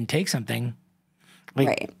other than take something, like,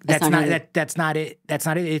 right. That's not it. That's not it.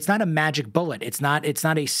 It's not a magic bullet. It's not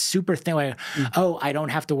a super thing like, oh, I don't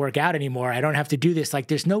have to work out anymore. I don't have to do this. Like,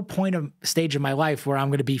 there's no stage of my life where I'm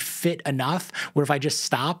going to be fit enough where if I just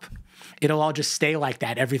stop, it'll all just stay like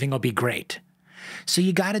that. Everything will be great. So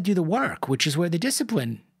you got to do the work, which is where the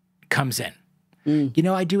discipline comes in. You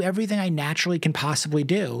know, I do everything I naturally can possibly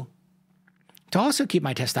do to also keep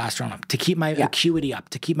my testosterone up, to keep my acuity up,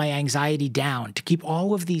 to keep my anxiety down, to keep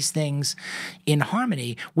all of these things in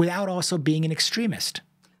harmony without also being an extremist.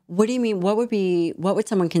 What do you mean? What would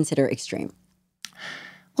someone consider extreme?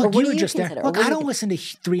 Look, you were just there. Look, I don't listen to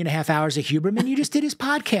 3.5 hours of Huberman. You just did his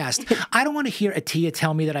podcast. I don't want to hear Atia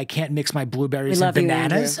tell me that I can't mix my blueberries and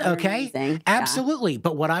bananas. Okay? Absolutely.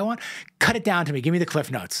 But what I want, cut it down to me. Give me the Cliff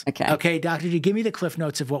Notes. Okay, Dr. G, give me the Cliff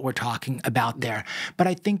Notes of what we're talking about there. But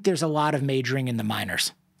I think there's a lot of majoring in the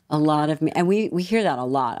minors. And we hear that a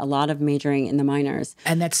lot of majoring in the minors.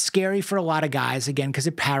 And that's scary for a lot of guys, again, because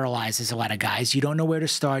it paralyzes a lot of guys. You don't know where to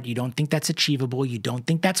start. You don't think that's achievable. You don't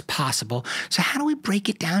think that's possible. So how do we break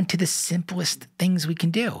it down to the simplest things we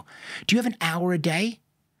can do? Do you have an hour a day?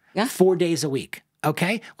 Yeah. 4 days a week.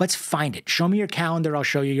 Okay, let's find it. Show me your calendar. I'll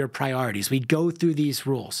show you your priorities. We go through these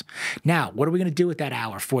rules. Now, what are we going to do with that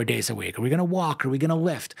hour, 4 days a week? Are we going to walk? Are we going to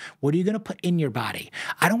lift? What are you going to put in your body?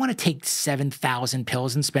 I don't want to take 7,000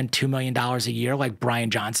 pills and spend $2 million a year like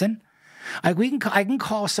Brian Johnson. Like I can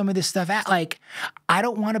call some of this stuff out. Like I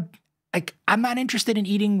don't want to. Like I'm not interested in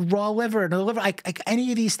eating raw liver and liver. Like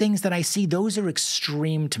any of these things that I see, those are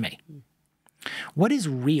extreme to me. What is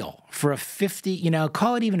real for a 50,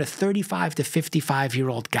 call it even a 35 to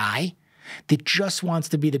 55-year-old guy that just wants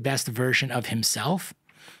to be the best version of himself,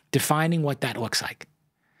 defining what that looks like?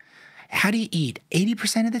 How do you eat?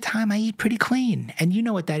 80% of the time I eat pretty clean. And you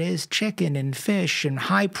know what that is, chicken and fish and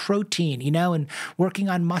high protein, and working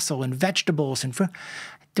on muscle and vegetables. And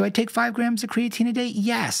do I take 5 grams of creatine a day?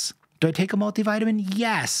 Yes. Do I take a multivitamin?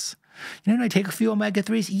 Yes. Do I take a few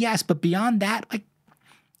omega-3s? Yes. But beyond that,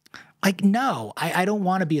 no, I don't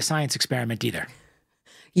want to be a science experiment either.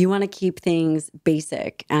 You want to keep things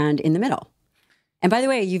basic and in the middle. And by the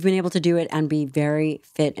way, you've been able to do it and be very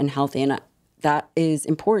fit and healthy. And that is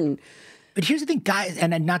important. But here's the thing, guys,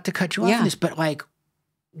 and not to cut you off on this, but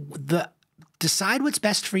decide what's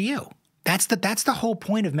best for you. That's the whole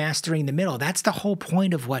point of mastering the middle. That's the whole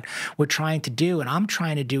point of what we're trying to do, and I'm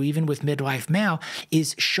trying to do even with Midlife Male,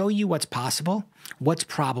 is show you what's possible, what's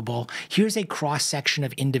probable. Here's a cross-section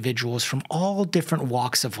of individuals from all different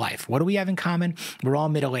walks of life. What do we have in common? We're all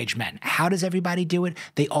middle-aged men. How does everybody do it?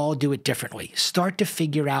 They all do it differently. Start to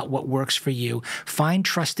figure out what works for you. Find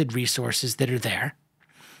trusted resources that are there.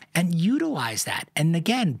 And utilize that. And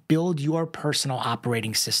again, build your personal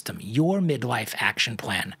operating system, your midlife action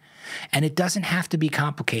plan. And it doesn't have to be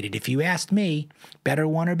complicated. If you asked me, better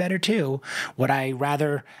one or better two, would I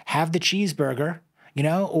rather have the cheeseburger,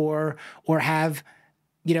 or have,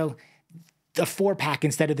 the 4-pack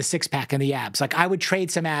instead of the 6-pack and the abs? Like I would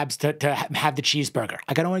trade some abs to have the cheeseburger.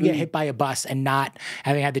 Like I don't want to get hit by a bus and not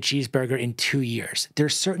having had the cheeseburger in 2 years.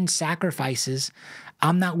 There's certain sacrifices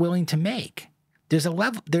I'm not willing to make. There's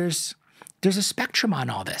a spectrum on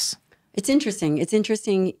all this. It's interesting. It's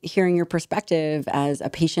interesting hearing your perspective as a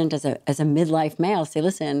patient, as a midlife male. Say,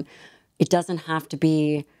 listen, it doesn't have to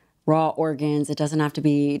be raw organs. It doesn't have to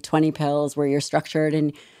be 20 pills where you're structured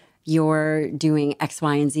and you're doing X,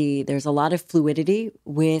 Y, and Z. There's a lot of fluidity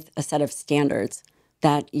with a set of standards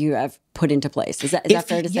that you have put into place. Is that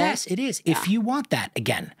fair to say? Yes, it is. Yeah. If you want that,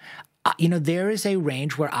 again, there is a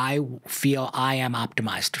range where I feel I am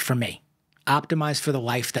optimized for me, optimized for the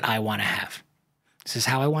life that I want to have. This is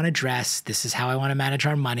how I want to dress. This is how I want to manage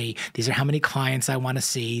our money. These are how many clients I want to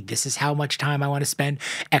see. This is how much time I want to spend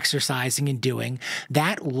exercising and doing.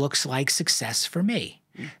 That looks like success for me.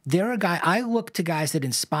 I look to guys that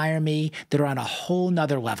inspire me that are on a whole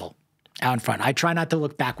nother level out in front. I try not to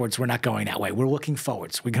look backwards. We're not going that way. We're looking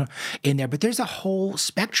forwards. We go in there. But there's a whole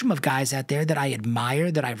spectrum of guys out there that I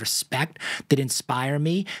admire, that I respect, that inspire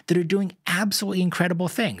me, that are doing absolutely incredible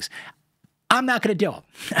things. I'm not going to do them.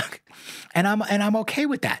 And I'm okay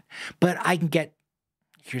with that. But I can get,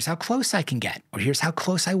 here's how close I can get, or here's how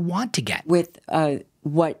close I want to get. With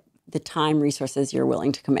what the time resources you're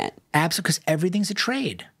willing to commit. Absolutely, because everything's a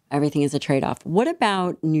trade. Everything is a trade-off. What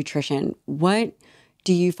about nutrition? What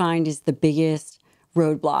do you find is the biggest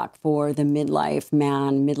roadblock for the midlife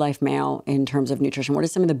man, midlife male in terms of nutrition? What are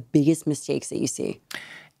some of the biggest mistakes that you see?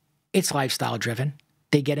 It's lifestyle driven.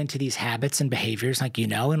 They get into these habits and behaviors, like,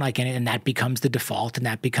 and that becomes the default, and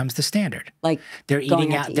that becomes the standard. Like they're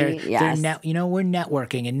eating out. We're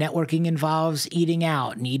networking, and networking involves eating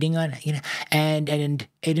out and eating on, and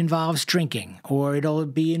it involves drinking, or it'll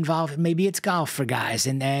be involved. Maybe it's golf for guys,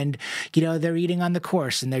 and they're eating on the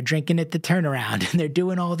course and they're drinking at the turnaround and they're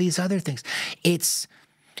doing all these other things. It's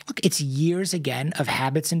years again of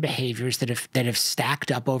habits and behaviors that have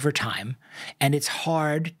stacked up over time, and it's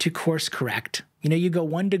hard to course correct. You go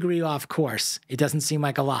 1 degree off course. It doesn't seem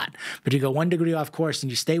like a lot, but you go 1 degree off course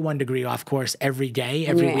and you stay 1 degree off course every day,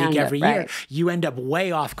 every week, every year. Right. You end up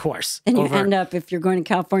way off course. And you end up, if you're going to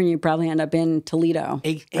California, you probably end up in Toledo.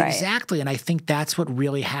 Exactly. Right. And I think that's what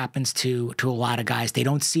really happens to a lot of guys. They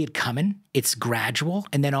don't see it coming. It's gradual.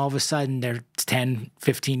 And then all of a sudden they're 10,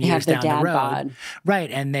 15 years down the road. Bod. Right.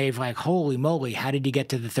 And they've like, holy moly, how did you get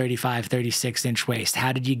to the 35, 36-inch waist?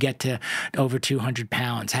 How did you get to over 200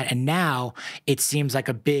 pounds? And now it seems like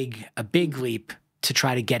a big leap to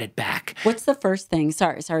try to get it back. What's the first thing?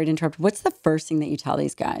 Sorry to interrupt. What's the first thing that you tell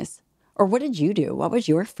these guys? Or what did you do? What was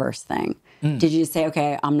your first thing? Did you say,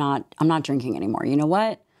 okay, I'm not drinking anymore. You know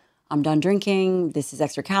what? I'm done drinking. This is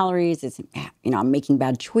extra calories. It's, I'm making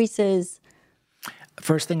bad choices.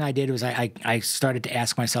 First thing I did was I started to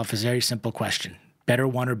ask myself a very simple question. Better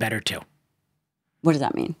one or better two? What does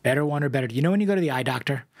that mean? Better one or better? You know when you go to the eye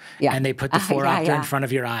doctor and they put the phoropter in front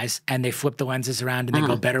of your eyes and they flip the lenses around and they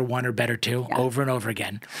go better one or better two over and over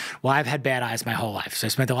again? Well, I've had bad eyes my whole life, so I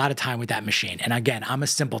spent a lot of time with that machine. And again, I'm a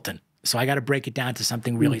simpleton, so I got to break it down to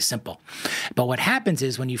something really simple. But what happens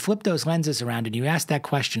is when you flip those lenses around and you ask that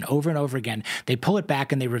question over and over again, they pull it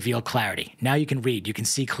back and they reveal clarity. Now you can read, you can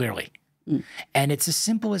see clearly. And it's as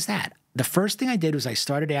simple as that. The first thing I did was I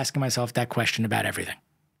started asking myself that question about everything.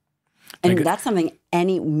 And that's something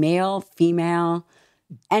any male, female,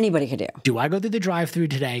 anybody could do. Do I go through the drive-thru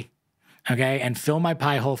today, and fill my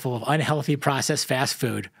pie hole full of unhealthy processed fast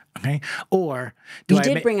food, Or do you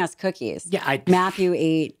did bring us cookies. Yeah. Matthew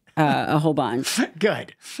ate a whole bunch.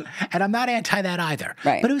 Good. And I'm not anti that either.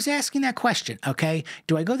 Right. But it was asking that question,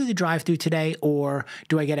 do I go through the drive-thru today, or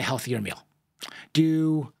do I get a healthier meal?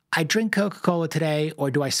 Do I drink Coca-Cola today,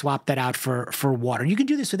 or do I swap that out for water? And you can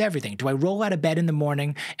do this with everything. Do I roll out of bed in the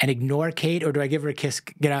morning and ignore Kate, or do I give her a kiss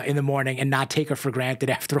in the morning and not take her for granted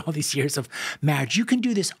after all these years of marriage? You can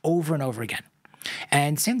do this over and over again.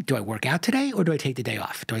 And same, do I work out today, or do I take the day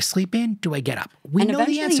off? Do I sleep in? Do I get up? We know the answer.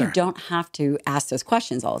 And eventually you don't have to ask those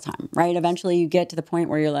questions all the time, right? Eventually you get to the point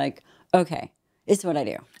where you're like, okay, this is what I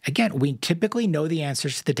do. Again, we typically know the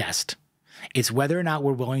answers to the test. It's whether or not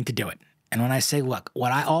we're willing to do it. And when I say, look,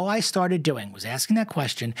 all I started doing was asking that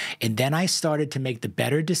question, and then I started to make the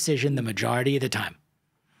better decision the majority of the time.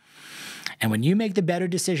 And when you make the better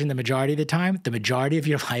decision the majority of the time, the majority of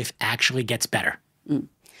your life actually gets better.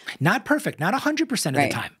 Not perfect, not 100% of the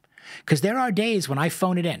time. Because there are days when I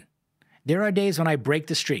phone it in. There are days when I break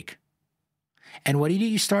the streak. And what do?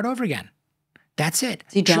 You start over again. That's it.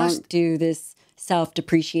 So you don't do this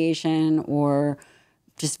self-depreciation or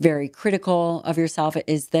just very critical of yourself.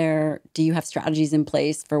 Do you have strategies in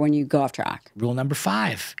place for when you go off track? Rule number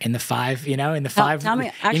 5 in the 5,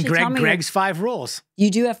 Greg's 5 rules.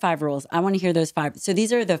 You do have 5 rules. I want to hear those 5. So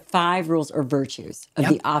these are the 5 rules or virtues of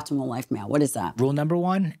the optimal life male. What is that? Rule number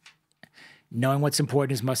 1, knowing what's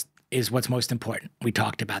important is what's most important. We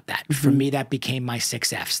talked about that. For me, that became my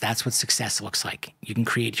 6 Fs. That's what success looks like. You can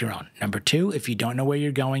create your own. Number 2, if you don't know where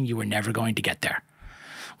you're going, you are never going to get there.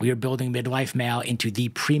 We are building Midlife Male into the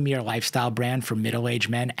premier lifestyle brand for middle-aged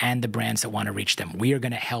men and the brands that want to reach them. We are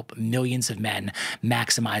going to help millions of men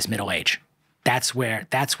maximize middle age. That's where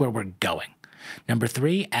we're going. Number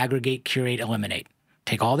 3, aggregate, curate, eliminate.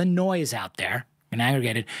 Take all the noise out there and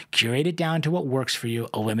aggregate it, curate it down to what works for you,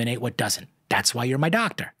 eliminate what doesn't. That's why you're my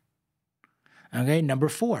doctor. Number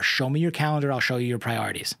 4, show me your calendar, I'll show you your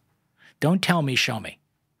priorities. Don't tell me, show me.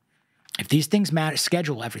 If these things matter,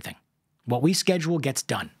 schedule everything. What we schedule gets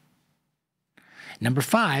done. Number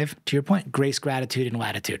 5, to your point, grace, gratitude, and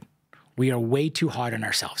latitude. We are way too hard on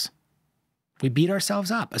ourselves. We beat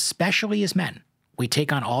ourselves up, especially as men. We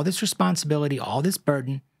take on all this responsibility, all this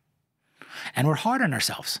burden, and we're hard on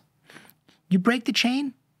ourselves. You break the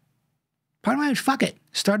chain, pardon my, fuck it.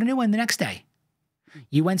 Start a new one the next day.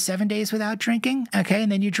 You went 7 days without drinking, okay,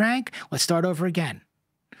 and then you drank. Let's start over again.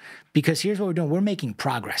 Because here's what we're doing. We're making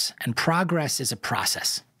progress, and progress is a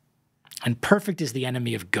process. And perfect is the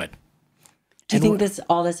enemy of good. Do you think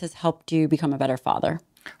all this has helped you become a better father?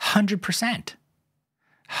 100%.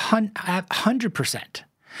 100%.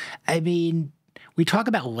 I mean, we talk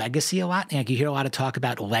about legacy a lot. Like you hear a lot of talk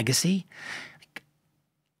about legacy.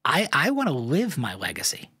 I want to live my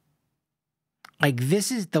legacy. Like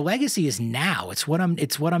the legacy is now. It's what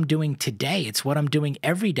I'm doing today. It's what I'm doing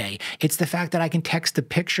every day. It's the fact that I can text a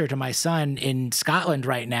picture to my son in Scotland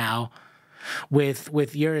right now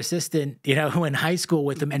with your assistant, who in high school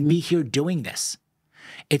with him, and be here doing this.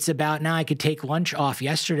 It's about now I could take lunch off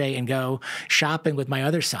yesterday and go shopping with my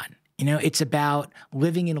other son. It's about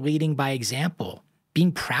living and leading by example,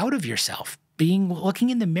 being proud of yourself, looking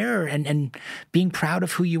in the mirror and being proud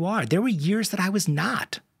of who you are. There were years that I was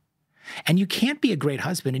not. And you can't be a great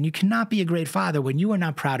husband and you cannot be a great father when you are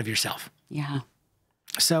not proud of yourself. Yeah.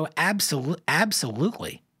 So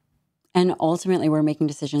absolutely. And ultimately, we're making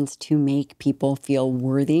decisions to make people feel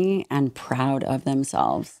worthy and proud of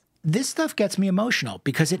themselves. This stuff gets me emotional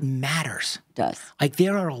because it matters. It does. Like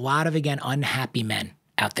there are a lot of, again, unhappy men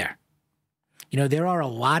out there. There are a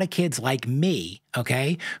lot of kids like me,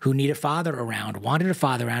 okay, who need a father around, wanted a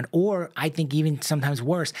father around, or I think even sometimes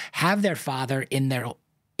worse, have their father in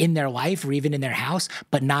their life or even in their house,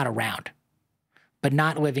 but not around, but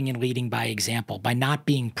not living and leading by example, by not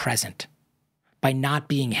being present, by not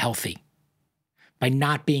being healthy, by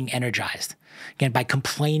not being energized, again, by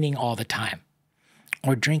complaining all the time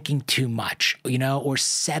or drinking too much, or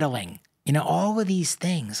settling, all of these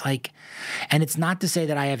things. And it's not to say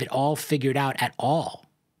that I have it all figured out at all,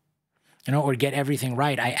 or get everything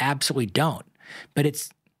right. I absolutely don't. But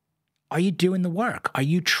are you doing the work? Are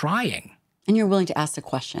you trying? And you're willing to ask the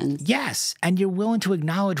questions. Yes. And you're willing to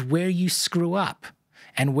acknowledge where you screw up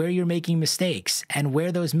and where you're making mistakes and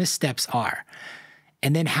where those missteps are.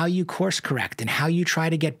 And then how you course correct and how you try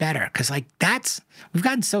to get better. Because we've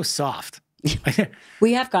gotten so soft.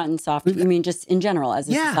 We have gotten soft. I mean, just in general as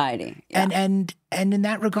a society. Yeah. And in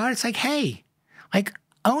that regard, it's hey,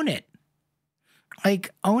 own it.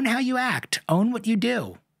 Own how you act. Own what you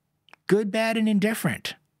do. Good, bad, and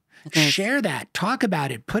indifferent. Share that. Talk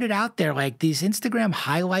about it. Put it out there. These Instagram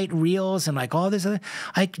highlight reels and all this other.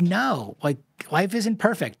 No. Life isn't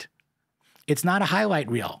perfect. It's not a highlight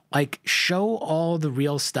reel. Show all the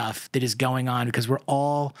real stuff that is going on because we're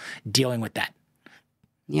all dealing with that.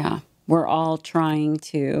 Yeah. We're all trying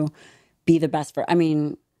to be the best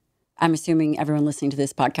I'm assuming everyone listening to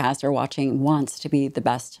this podcast or watching wants to be the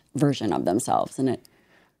best version of themselves. And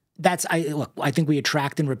I think we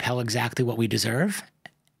attract and repel exactly what we deserve.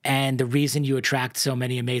 And the reason you attract so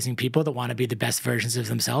many amazing people that want to be the best versions of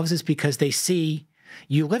themselves is because they see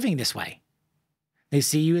you living this way. They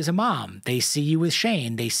see you as a mom. They see you with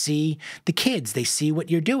Shane. They see the kids. They see what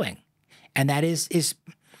you're doing. And that is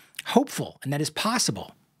hopeful and that is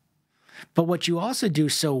possible. But what you also do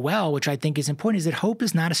so well, which I think is important, is that hope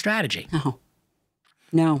is not a strategy.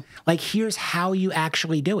 No. Here's how you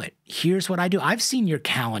actually do it. Here's what I do. I've seen your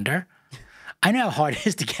calendar. I know how hard it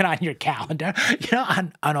is to get on your calendar,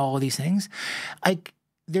 on all of these things.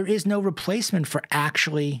 There is no replacement for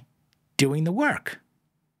actually doing the work.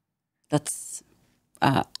 That's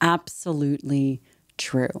absolutely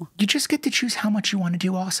true. You just get to choose how much you want to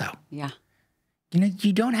do also. Yeah.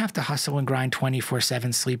 You don't have to hustle and grind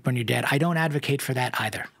 24/7, sleep when you're dead. I don't advocate for that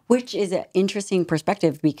either. Which is an interesting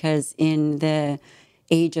perspective because in the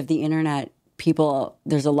age of the internet,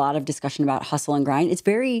 there's a lot of discussion about hustle and grind. It's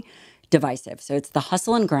very divisive. So it's the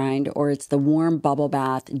hustle and grind or it's the warm bubble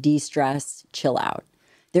bath, de-stress, chill out.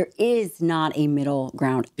 There is not a middle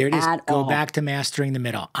ground there it is. At Go all. back to mastering the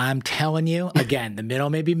middle. I'm telling you, again, the middle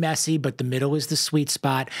may be messy, but the middle is the sweet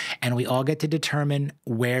spot, and we all get to determine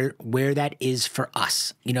where that is for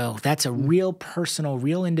us. That's a real personal,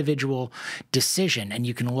 real individual decision, and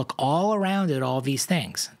you can look all around at all these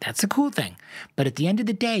things. That's a cool thing. But at the end of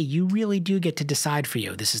the day, you really do get to decide for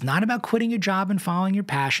you. This is not about quitting your job and following your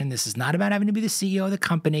passion. This is not about having to be the CEO of the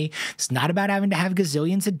company. It's not about having to have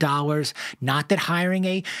gazillions of dollars. Not that hiring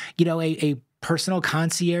a personal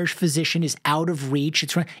concierge physician is out of reach.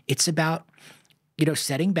 It's about,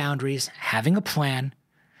 setting boundaries, having a plan,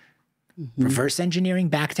 reverse engineering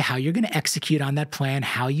back to how you're going to execute on that plan,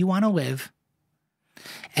 how you want to live,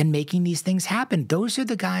 and making these things happen. Those are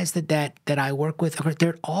the guys that I work with.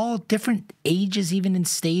 They're all different ages, even in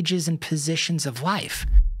stages and positions of life.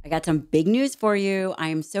 I got some big news for you. I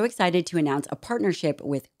am so excited to announce a partnership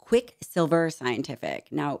with Quicksilver Scientific.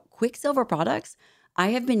 Now, Quicksilver products, I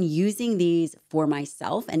have been using these for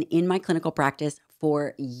myself and in my clinical practice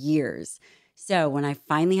for years. So when I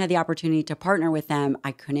finally had the opportunity to partner with them,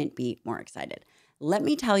 I couldn't be more excited. Let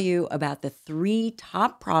me tell you about the 3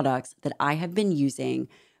 top products that I have been using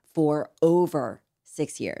for over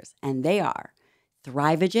 6 years. And they are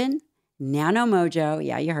Thrivogen, Nano Mojo,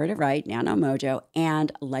 yeah, you heard it right, Nano Mojo,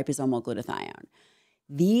 and liposomal glutathione.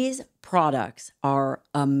 These products are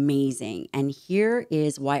amazing. And here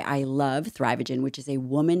is why I love Thrivogen, which is a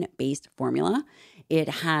woman-based formula. It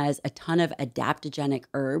has a ton of adaptogenic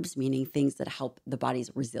herbs, meaning things that help the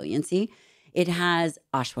body's resiliency. It has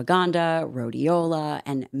ashwagandha, rhodiola,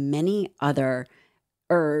 and many other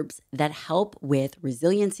herbs that help with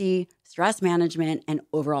resiliency, stress management, and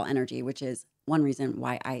overall energy, which is one reason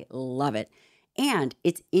why I love it. And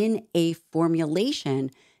it's in a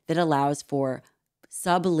formulation that allows for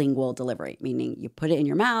sublingual delivery, meaning you put it in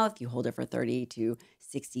your mouth, you hold it for 30 to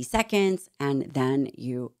 60 seconds, and then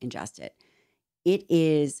you ingest it. It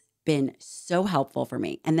has been so helpful for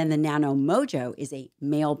me. And then the Nano Mojo is a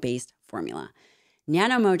male-based formula.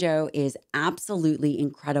 Nano Mojo is absolutely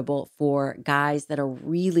incredible for guys that are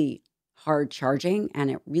really hard charging, and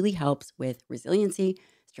it really helps with resiliency,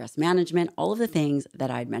 stress management, all of the things that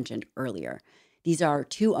I'd mentioned earlier. These are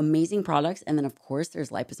 2 amazing products. And then, of course, there's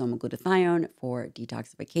liposomal glutathione for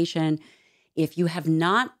detoxification. If you have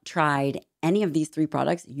not tried any of these 3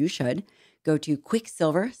 products, you should. Go to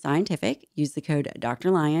Quicksilver Scientific, use the code Dr.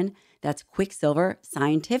 Lyon. That's Quicksilver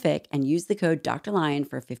Scientific, and use the code Dr. Lyon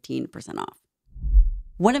for 15% off.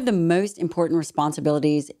 One of the most important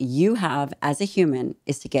responsibilities you have as a human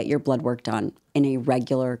is to get your blood work done in a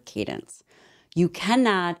regular cadence. You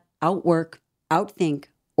cannot outwork, outthink,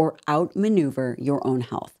 or outmaneuver your own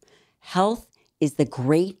health. Health is the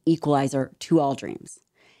great equalizer to all dreams.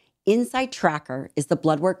 Insight Tracker is the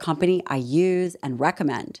blood work company I use and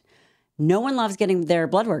recommend. No one loves getting their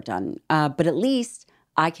blood work done, but at least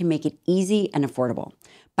I can make it easy and affordable.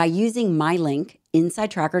 By using my link,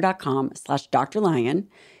 insidetracker.com/Dr. Lyon,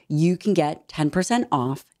 you can get 10%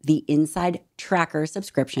 off the Inside Tracker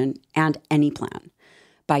subscription and any plan.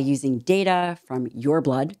 By using data from your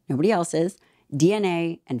blood, nobody else's,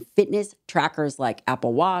 DNA, and fitness trackers like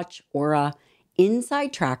Apple Watch, Aura,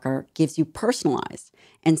 Inside Tracker gives you personalized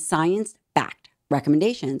and science-backed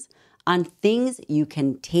recommendations on things you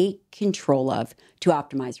can take control of to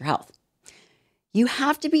optimize your health. You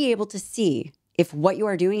have to be able to see if what you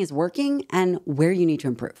are doing is working and where you need to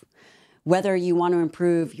improve. Whether you want to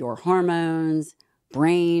improve your hormones,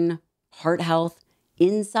 brain, heart health,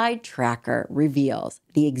 Inside Tracker reveals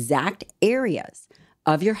the exact areas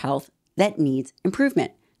of your health that needs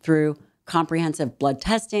improvement through comprehensive blood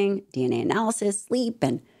testing, DNA analysis, sleep,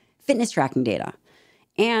 and fitness tracking data.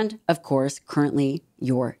 And of course, currently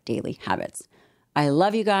your daily habits. I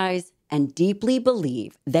love you guys and deeply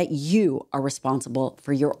believe that you are responsible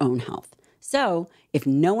for your own health. So if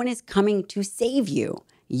no one is coming to save you,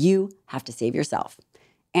 you have to save yourself.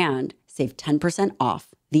 And save 10%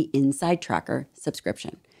 off the Inside Tracker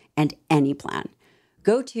subscription and any plan.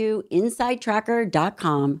 Go to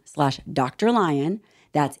insidetracker.com/Dr. Lyon.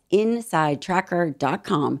 That's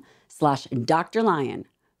insidetracker.com/Dr. Lyon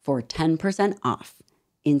for 10% off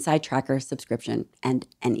Inside Tracker subscription and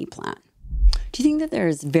any plan. Do you think that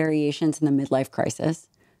there's variations in the midlife crisis?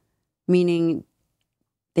 Meaning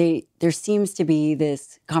there seems to be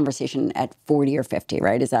this conversation at 40 or 50,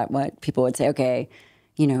 right? Is that what people would say? Okay,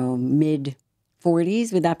 mid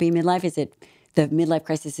 40s, would that be midlife? Is it the midlife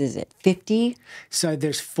crisis is at 50? So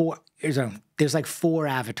there's like 4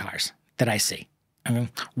 avatars that I see. I mean,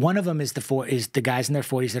 one of them is the guys in their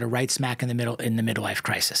 40s that are right smack in the middle in the midlife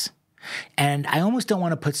crisis. And I almost don't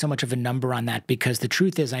want to put so much of a number on that because the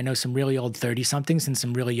truth is I know some really old 30-somethings and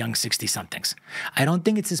some really young 60-somethings. I don't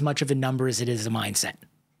think it's as much of a number as it is a mindset.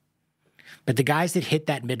 But the guys that hit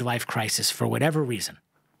that midlife crisis for whatever reason,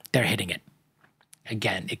 they're hitting it.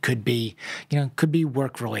 Again, it could be,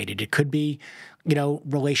 work related. It could be,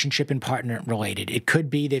 relationship and partner related. It could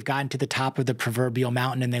be they've gotten to the top of the proverbial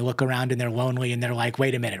mountain and they look around and they're lonely and they're like,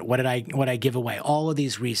 wait a minute, what did I give away? All of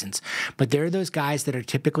these reasons. But there are those guys that are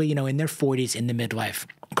typically, in their 40s in the midlife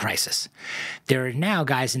crisis. There are now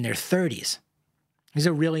guys in their 30s. This is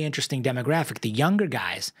a really interesting demographic. The younger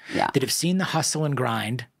guys that have seen the hustle and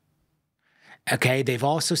grind. Okay, they've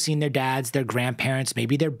also seen their dads, their grandparents,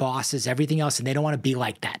 maybe their bosses, everything else, and they don't want to be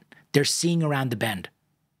like that. They're seeing around the bend.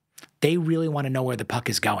 They really want to know where the puck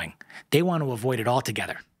is going. They want to avoid it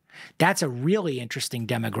altogether. That's a really interesting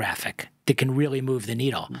demographic that can really move the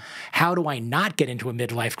needle. How do I not get into a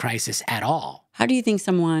midlife crisis at all? How do you think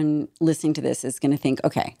someone listening to this is going to think,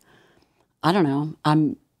 okay, I don't know,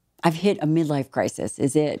 I've hit a midlife crisis.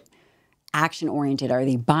 Is it action oriented? Are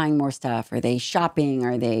they buying more stuff? Are they shopping?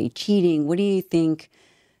 Are they cheating? What do you think?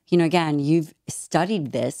 You know, again, you've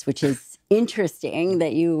studied this, which is interesting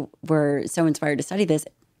that you were so inspired to study this,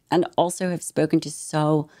 and also have spoken to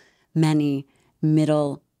so many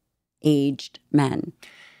middle-aged men.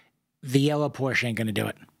 The yellow Porsche ain't going to do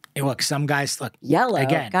it. Hey, look, some guys, look, yellow,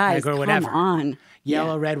 again, guys, or whatever. come on.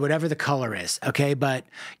 Yellow, red, whatever the color is, okay? But,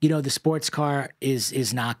 you know, the sports car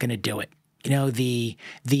is not going to do it. You know, the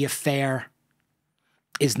affair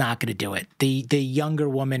is not going to do it. The younger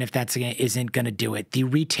woman, if that's isn't going to do it. The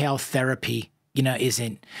retail therapy, you know,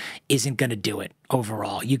 isn't going to do it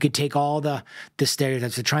overall. You could take all the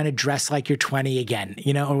stereotypes of trying to dress like you're 20 again,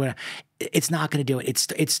 you know, or it's not going to do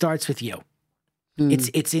it. It starts with you.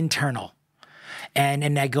 It's internal.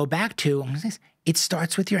 And I go back to, it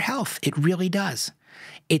starts with your health. It really does.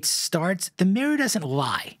 The mirror doesn't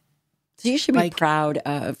lie. So you should be proud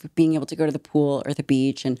of being able to go to the pool or the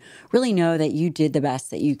beach and really know that you did the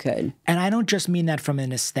best that you could. And I don't just mean that from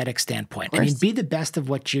an aesthetic standpoint. I mean, be the best of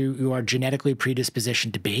what you are genetically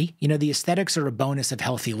predispositioned to be. You know, the aesthetics are a bonus of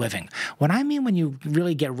healthy living. What I mean when you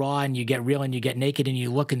really get raw and you get real and you get naked and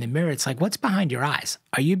you look in the mirror, it's like, what's behind your eyes?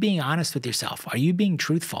 Are you being honest with yourself? Are you being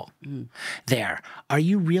truthful there? Are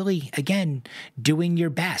you really, again, doing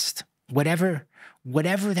your best? Whatever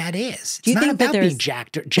that is. It's not about being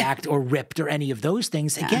jacked or ripped or any of those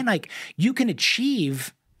things. Yeah. Again, like you can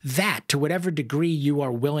achieve that to whatever degree you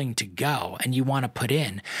are willing to go and you want to put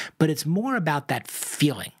in. But it's more about that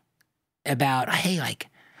feeling about, hey, like,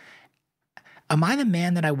 am I the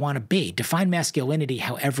man that I want to be? Define masculinity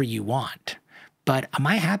however you want. But am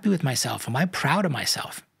I happy with myself? Am I proud of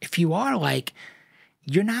myself? If you are, like,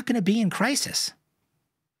 you're not going to be in crisis.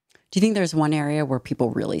 Do you think there's one area where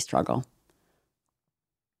people really struggle?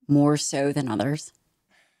 More so than others?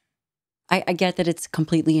 I get that it's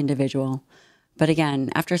completely individual. But again,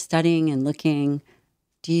 after studying and looking,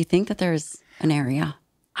 do you think that there's an area?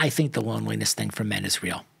 I think the loneliness thing for men is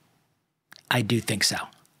real. I do think so.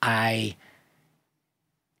 I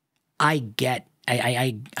get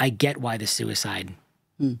why the suicide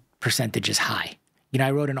percentage is high. You know,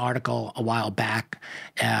 I wrote an article a while back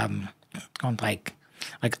on like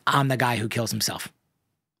I'm the guy who kills himself.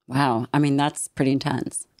 Wow. I mean, that's pretty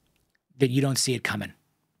intense. That you don't see it coming.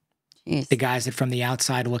 Jeez. The guys that from the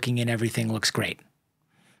outside looking in, everything looks great.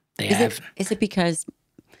 Is it because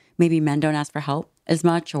maybe men don't ask for help as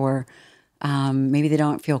much, or maybe they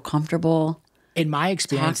don't feel comfortable? In my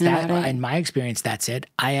experience, that's it.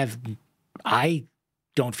 I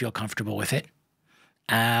don't feel comfortable with it.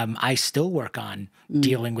 I still work on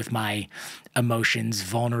dealing with my emotions,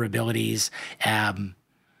 vulnerabilities,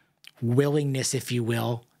 willingness, if you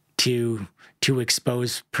will, to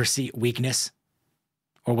expose perceived weakness,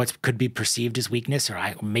 or what could be perceived as weakness, or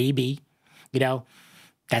maybe, you know,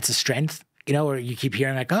 that's a strength, you know, or you keep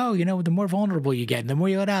hearing like, oh, you know, the more vulnerable you get, the more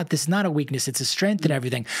you let out, this is not a weakness, it's a strength and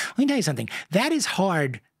everything. Let me tell you something. That is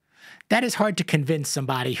hard. That is hard to convince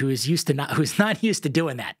somebody who's not used to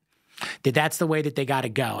doing that. That's the way that they got to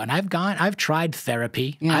go. And I've tried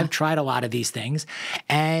therapy. Yeah. I've tried a lot of these things,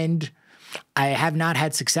 and I have not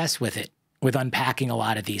had success with it, with unpacking a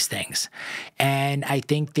lot of these things. And I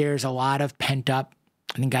think there's a lot of I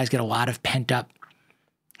think guys get a lot of pent up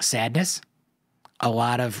sadness, a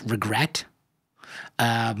lot of regret,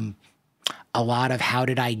 a lot of how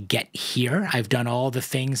did I get here? I've done all the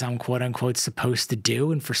things I'm quote unquote supposed to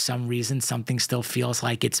do, and for some reason something still feels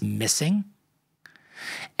like it's missing.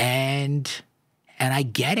 And I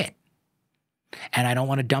get it. And I don't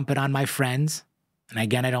want to dump it on my friends. And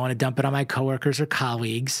again, I don't want to dump it on my coworkers or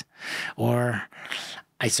colleagues, or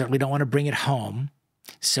I certainly don't want to bring it home.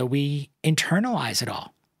 So we internalize it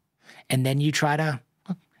all. And then you try to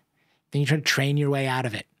train your way out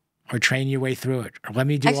of it, or train your way through it. Or let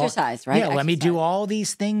me do exercise, right? Yeah, exercise. Let me do all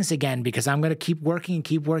these things again, because I'm going to keep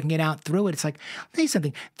working it out through it. It's like, I'll tell you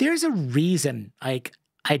something. There's a reason,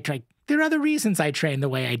 there are other reasons I train the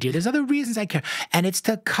way I do. There's other reasons I care. And it's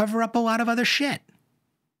to cover up a lot of other shit.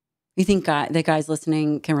 You think the guys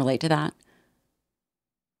listening can relate to that?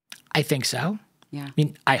 I think so. Yeah. I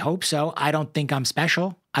mean, I hope so. I don't think I'm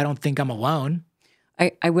special. I don't think I'm alone.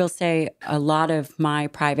 I will say a lot of my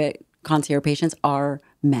private concierge patients are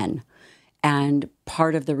men. And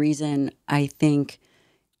part of the reason I think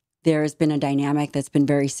there's been a dynamic that's been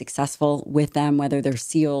very successful with them, whether they're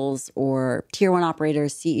SEALs or tier one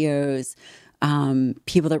operators, CEOs,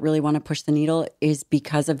 people that really want to push the needle, is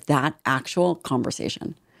because of that actual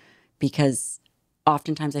conversation. Because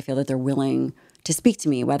oftentimes I feel that they're willing to speak to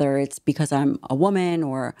me, whether it's because I'm a woman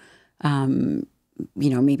or,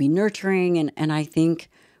 maybe nurturing. And I think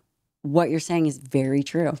what you're saying is very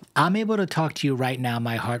true. I'm able to talk to you right now.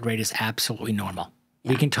 My heart rate is absolutely normal.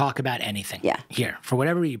 Yeah. We can talk about anything here. For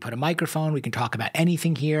whatever you put a microphone, we can talk about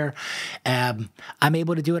anything here. I'm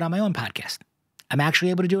able to do it on my own podcast. I'm actually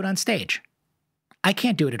able to do it on stage. I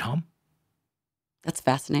can't do it at home. That's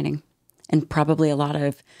fascinating. And probably a lot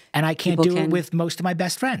of And I can't do it with most of my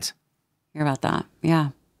best friends. Hear about that. Yeah.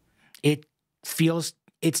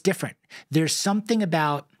 It's different. There's something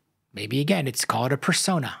about, maybe again, call it a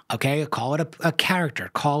persona, okay? Call it a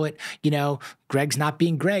character. Call it, Greg's not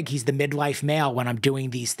being Greg. He's the midlife male when I'm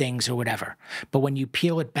doing these things or whatever. But when you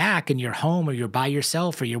peel it back and you're home or you're by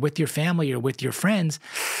yourself or you're with your family or with your friends,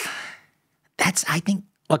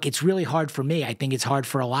 look, it's really hard for me. I think it's hard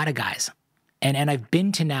for a lot of guys. And I've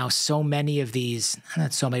been to now so many of these,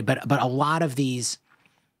 not so many, but a lot of these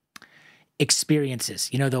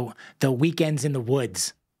experiences, the weekends in the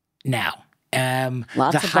woods now. Lots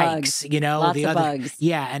the of hikes, bugs. Lots of bugs.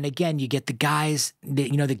 Yeah. And again, you get the guys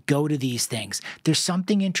that go to these things. There's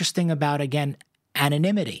something interesting about, again,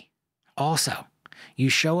 anonymity also. You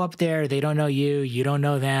show up there, they don't know you, you don't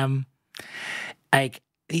know them. Like,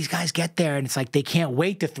 these guys get there and it's like they can't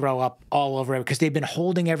wait to throw up all over it because they've been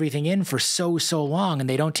holding everything in for so long and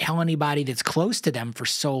they don't tell anybody that's close to them for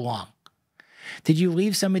so long. Did you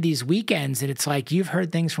leave some of these weekends and it's like you've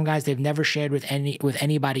heard things from guys they've never shared with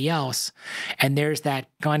anybody else, and there's that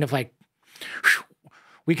kind of like,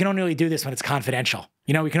 we can only really do this when it's confidential.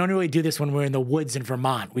 We can only really do this when we're in the woods in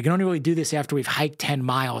Vermont. We can only really do this after we've hiked 10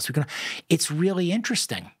 miles. It's really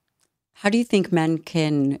interesting. How do you think men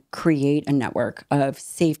can create a network of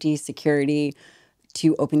safety, security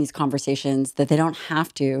to open these conversations that they don't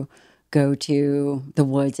have to go to the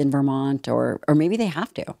woods in Vermont or maybe they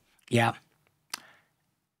have to? Yeah.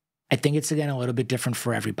 I think it's, again, a little bit different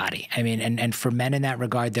for everybody. I mean, and for men in that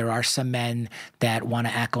regard, there are some men that want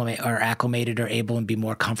to acclimated or able and be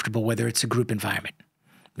more comfortable, whether it's a group environment.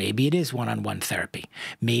 Maybe it is one-on-one therapy.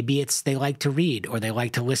 Maybe it's they like to read or they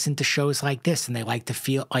like to listen to shows like this and they like to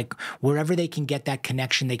feel like wherever they can get that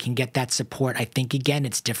connection, they can get that support. I think, again,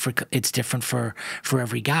 it's different for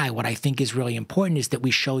every guy. What I think is really important is that we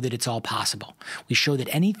show that it's all possible. We show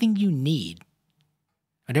that anything you need,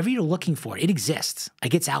 whatever you're looking for, it exists.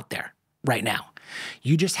 Like, it's out there right now.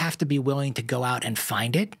 You just have to be willing to go out and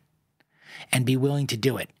find it and be willing to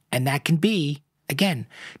do it. And that can be, again,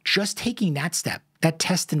 just taking that step. That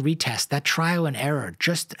test and retest, that trial and error,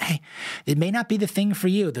 hey, it may not be the thing for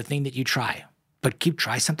you, the thing that you try, but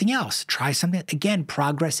try something else. Try something. Again,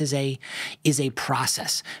 progress is a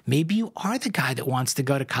process. Maybe you are the guy that wants to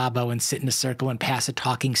go to Cabo and sit in a circle and pass a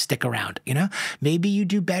talking stick around, Maybe you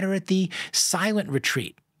do better at the silent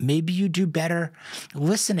retreat. Maybe you do better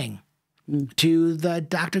listening to the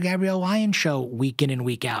Dr. Gabrielle Lyon Show week in and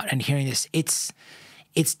week out and hearing this.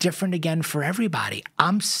 It's different, again, for everybody.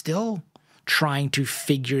 I'm still trying to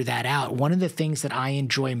figure that out. One of the things that I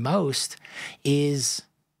enjoy most is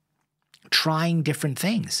trying different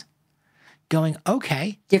things. Going,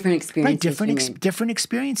 okay. Different experiences. Right, different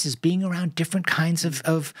experiences, being around different kinds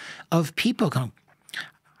of people. Going,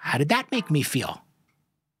 how did that make me feel?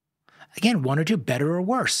 Again, one or two, better or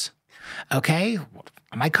worse. Okay,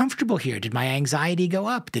 am I comfortable here? Did my anxiety go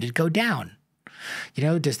up? Did it go down?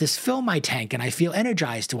 Does this fill my tank and I feel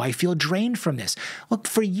energized? Do I feel drained from this? Look,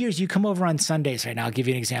 for years, you come over on Sundays right now. I'll give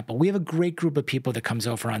you an example. We have a great group of people that comes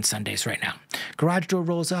over on Sundays right now. Garage door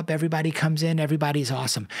rolls up. Everybody comes in. Everybody's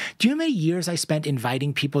awesome. Do you know how many years I spent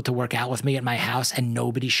inviting people to work out with me at my house and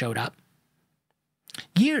nobody showed up?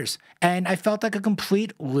 Years. And I felt like a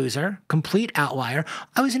complete loser, complete outlier.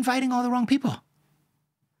 I was inviting all the wrong people.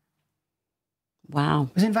 Wow.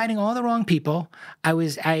 I was inviting all the wrong people. I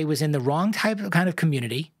was in the wrong kind of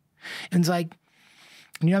community. And it's like,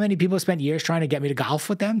 you know how many people spent years trying to get me to golf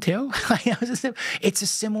with them too? It's a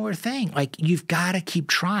similar thing. Like, you've got to keep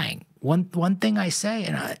trying. One thing I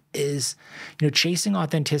say is, chasing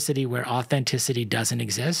authenticity where authenticity doesn't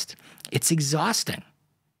exist, it's exhausting.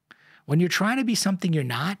 When you're trying to be something you're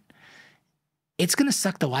not, it's going to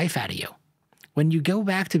suck the life out of you. When you go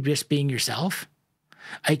back to just being yourself,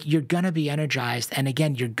 like, you're going to be energized. And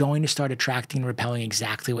again, you're going to start attracting and repelling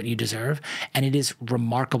exactly what you deserve. And it is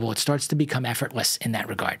remarkable. It starts to become effortless in that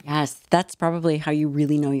regard. Yes, that's probably how you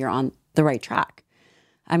really know you're on the right track.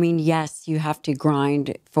 I mean, yes, you have to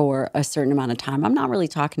grind for a certain amount of time. I'm not really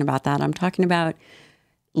talking about that. I'm talking about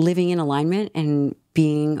living in alignment and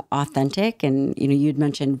being authentic. And, you'd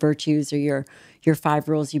mentioned virtues or your 5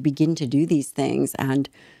 rules. You begin to do these things. And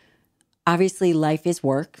obviously life is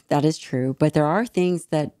work. That is true. But there are things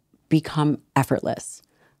that become effortless.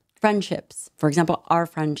 Friendships, for example, our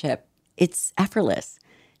friendship, it's effortless.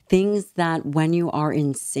 Things that when you are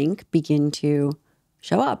in sync begin to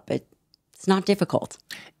show up. It's not difficult.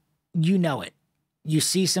 You know it. You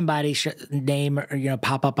see somebody's name or,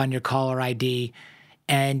 pop up on your caller ID,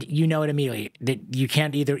 and you know it immediately that you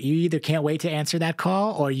either can't wait to answer that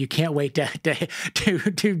call, or you can't wait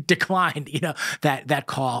to decline, that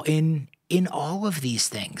call in all of these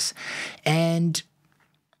things. And,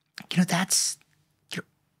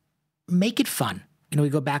 make it fun. We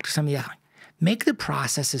go back to some of make the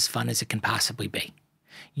process as fun as it can possibly be.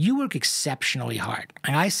 You work exceptionally hard.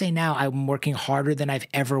 And I say now I'm working harder than I've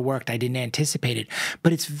ever worked. I didn't anticipate it,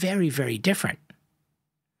 but it's very, very different.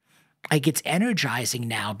 Like, it's energizing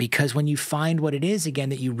now because when you find what it is again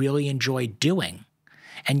that you really enjoy doing,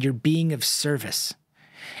 and you're being of service,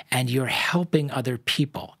 and you're helping other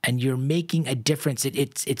people, and you're making a difference.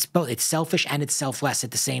 It's both. It's selfish and it's selfless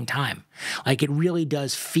at the same time. Like, it really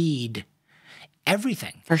does feed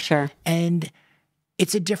everything. For sure. And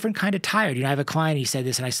it's a different kind of tired. I have a client, he said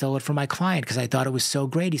this, and I stole it from my client because I thought it was so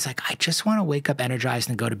great. He's like, I just want to wake up energized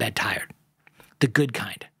and go to bed tired. The good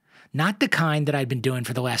kind. Not the kind that I've been doing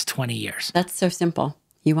for the last 20 years. That's so simple.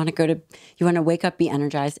 You want to wake up, be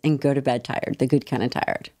energized, and go to bed tired. The good kind of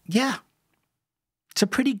tired. Yeah. It's a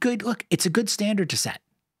pretty good look. It's a good standard to set.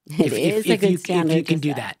 It is a good standard. If you can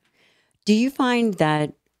do that. Do you find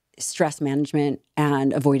that stress management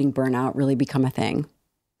and avoiding burnout really become a thing?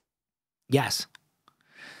 Yes.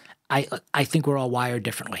 I think we're all wired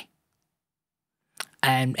differently.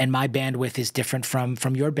 And my bandwidth is different from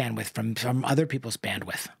your bandwidth, from other people's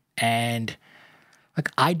bandwidth. And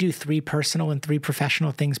I do 3 personal and 3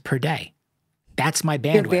 professional things per day. That's my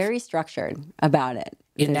bandwidth. You're very structured about it.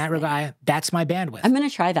 In that regard, that's my bandwidth. I'm going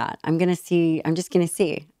to try that. I'm just going to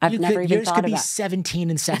see. I've never even thought about it. Yours could be 17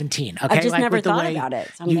 and 17. Okay? I've just never thought about it.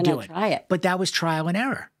 So I'm going to try it. But that was trial and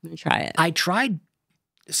error. I'm going to try it. I tried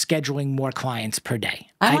scheduling more clients per day.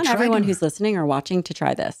 I want everyone who's listening or watching to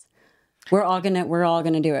try this. We're all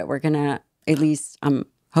gonna do it. We're gonna, at least I'm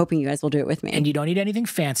hoping you guys will do it with me. And you don't need anything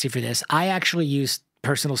fancy for this. I actually use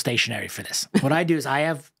personal stationery for this. What I do is I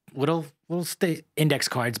have little index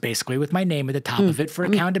cards basically with my name at the top of it for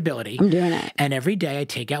accountability. I'm doing it. And every day I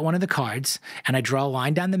take out one of the cards and I draw a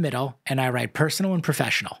line down the middle and I write personal and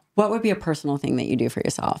professional. What would be a personal thing that you do for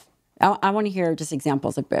yourself? I want to hear just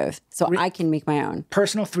examples of both so I can make my own.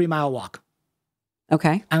 Personal 3-mile walk.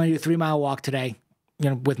 Okay. I'm going to do a 3-mile walk today,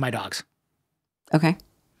 with my dogs. Okay.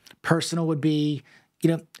 Personal would be,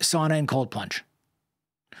 sauna and cold plunge.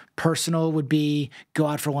 Personal would be go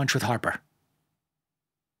out for lunch with Harper.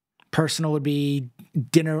 Personal would be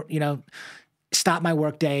dinner, stop my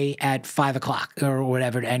work day at 5 o'clock or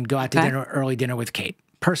whatever and go out to dinner, early dinner with Kate.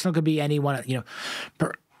 Personal could be anyone,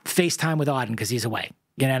 FaceTime with Auden because he's away.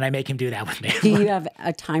 And I make him do that with me. Do you have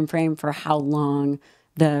a time frame for how long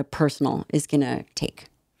the personal is going to take?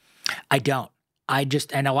 I don't.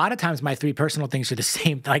 And a lot of times my 3 personal things are the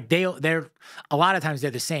same. Like a lot of times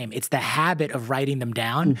they're the same. It's the habit of writing them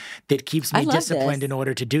down that keeps me disciplined in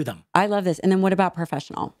order to do them. I love this. And then what about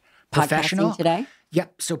professional? Podcasting today?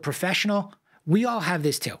 Yep. So professional, we all have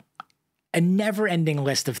this too. A never-ending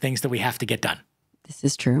list of things that we have to get done. This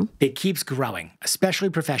is true. It keeps growing, especially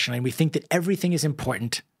professionally. And we think that everything is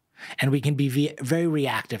important. And we can be very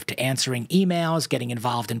reactive to answering emails, getting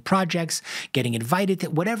involved in projects, getting invited to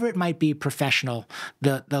whatever it might be professional.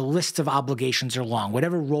 The lists of obligations are long,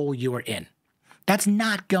 whatever role you are in. That's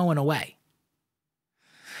not going away.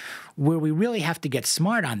 Where we really have to get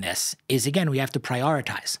smart on this is, again, we have to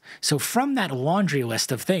prioritize. So from that laundry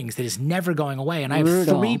list of things that is never going away, and I have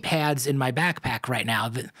 3 pads in my backpack right now,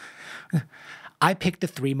 that I picked the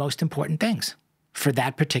 3 most important things for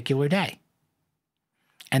that particular day.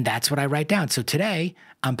 And that's what I write down. So today,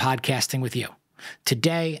 I'm podcasting with you.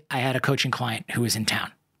 Today, I had a coaching client who was in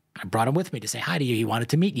town. I brought him with me to say hi to you. He wanted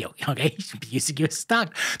to meet you. Okay, he should be using you as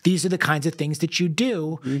stock. These are the kinds of things that you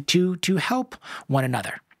do to help one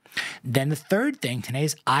another. Then the third thing today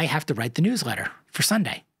is I have to write the newsletter for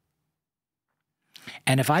Sunday.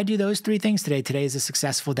 And if I do those 3 things today is a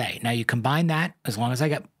successful day. Now you combine that, as long as I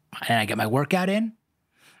get my workout in,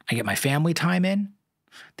 I get my family time in,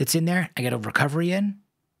 that's in there, I get a recovery in.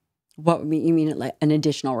 What you mean like an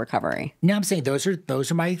additional recovery? No, I'm saying those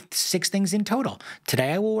are my 6 things in total.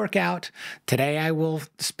 Today I will work out. Today I will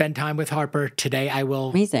spend time with Harper. Today I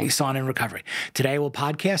will sauna and recovery. Today I will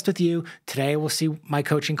podcast with you. Today I will see my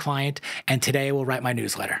coaching client. And today I will write my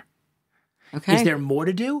newsletter. Okay. Is there more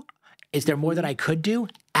to do? Is there more that I could do?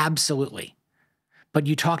 Absolutely. But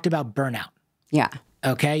you talked about burnout. Yeah.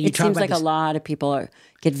 Okay. It seems like a lot of people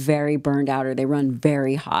get very burned out, or they run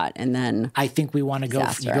very hot, and then I think we want to go.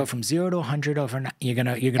 You go from 0 to 100 overnight. You're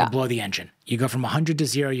gonna blow the engine. You go from 100 to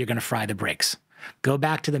 0. You're gonna fry the brakes. Go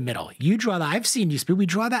back to the middle. You draw that. I've seen you speak. We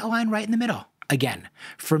draw that line right in the middle. Again,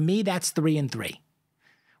 for me, that's 3 and 3.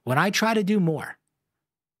 When I try to do more,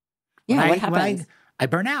 what happens? I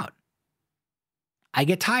burn out. I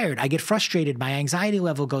get tired. I get frustrated. My anxiety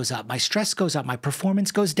level goes up. My stress goes up. My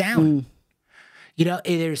performance goes down. You know,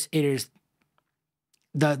 it is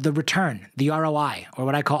the return, the ROI, or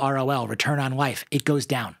what I call ROL, return on life. It goes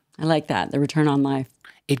down. I like that. The return on life.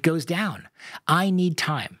 It goes down. I need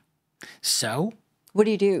time. So what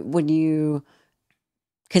do you do when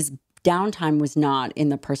because downtime was not in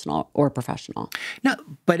the personal or professional. No,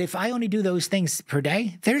 but if I only do those things per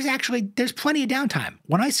day, there's plenty of downtime.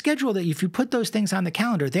 When I schedule that, if you put those things on the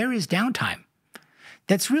calendar, there is downtime.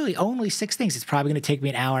 That's really only 6 things. It's probably going to take me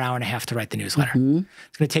an hour, hour and a half to write the newsletter.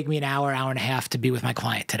 It's going to take me an hour, hour and a half to be with my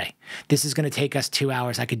client today. This is going to take us 2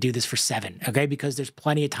 hours. I could do this for 7, okay? Because there's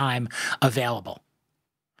plenty of time available.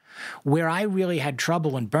 Where I really had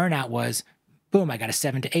trouble in burnout was, boom, I got a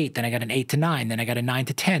 7 to 8, then I got an 8 to 9, then I got a 9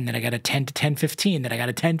 to 10, then I got a 10 to 10:15, then I got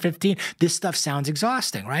a 10:15. This stuff sounds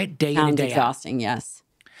exhausting, right? Day in and day out. Sounds exhausting, yes.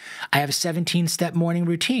 I have a 17-step morning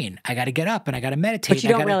routine. I got to get up and I got to meditate. But you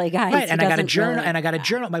don't really, guys. Right, and I got to journal. And I got to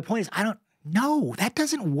journal. My point is, no, that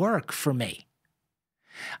doesn't work for me.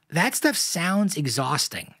 That stuff sounds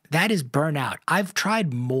exhausting. That is burnout. I've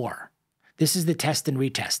tried more. This is the test and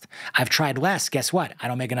retest. I've tried less. Guess what? I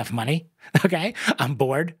don't make enough money. Okay, I'm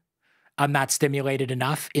bored. I'm not stimulated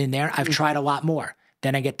enough in there. I've tried a lot more.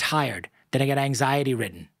 Then I get tired. Then I get anxiety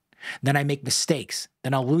ridden. Then I make mistakes.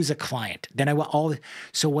 Then I'll lose a client. Then I will all.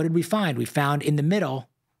 So what did we find? We found in the middle,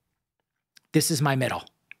 this is my middle.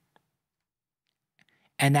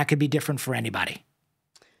 And that could be different for anybody.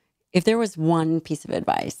 If there was one piece of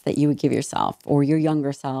advice that you would give yourself or your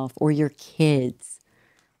younger self or your kids,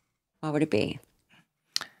 what would it be?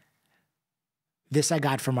 This I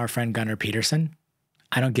got from our friend Gunnar Peterson.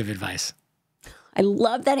 I don't give advice. I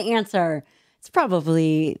love that answer. It's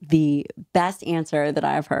probably the best answer that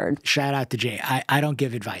I've heard. Shout out to Jay. I don't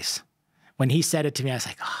give advice. When he said it to me, I was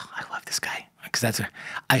like, oh, I love this guy. Because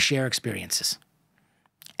I share experiences.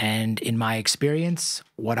 And in my experience,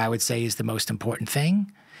 what I would say is the most important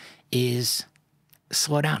thing is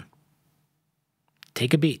slow down.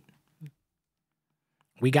 Take a beat.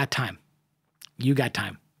 We got time. You got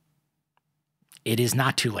time. It is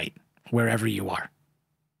not too late, wherever you are.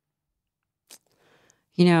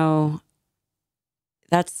 You know,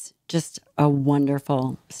 that's just a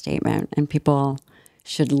wonderful statement, and people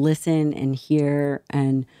should listen and hear.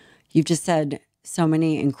 And you've just said so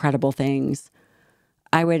many incredible things.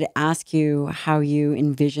 I would ask you how you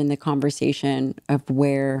envision the conversation of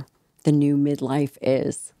where the new midlife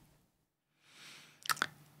is.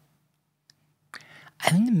 I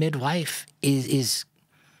think the midlife is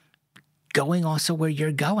going also where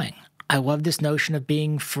you're going. I love this notion of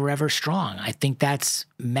being forever strong. I think that's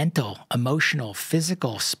mental, emotional,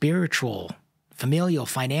 physical, spiritual, familial,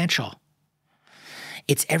 financial.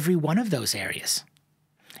 It's every one of those areas.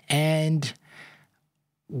 And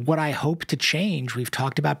what I hope to change, we've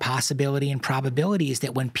talked about possibility and probability, is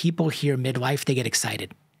that when people hear midlife, they get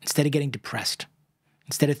excited instead of getting depressed.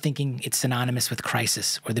 Instead of thinking it's synonymous with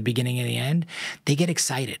crisis or the beginning and the end, they get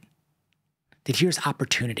excited that here's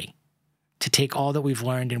opportunity to take all that we've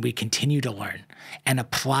learned and we continue to learn and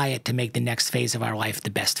apply it to make the next phase of our life the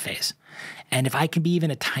best phase. And if I can be even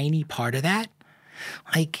a tiny part of that,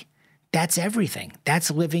 like, that's everything. That's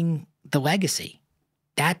living the legacy.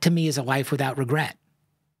 That to me is a life without regret.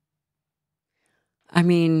 I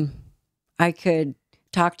mean, I could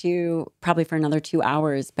talk to you probably for another 2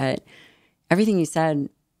 hours, but everything you said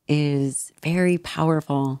is very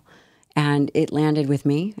powerful, and it landed with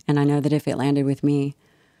me. And I know that if it landed with me,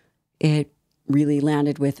 it really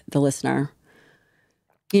landed with the listener.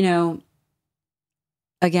 You know,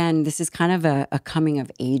 again, this is kind of a coming of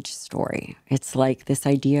age story. It's like this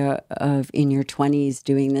idea of in your 20s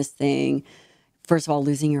doing this thing, first of all,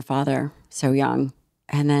 losing your father so young,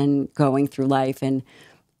 and then going through life and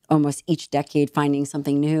almost each decade finding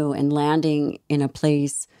something new and landing in a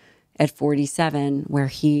place at 47 where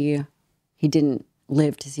he didn't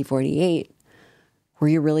live to see 48, where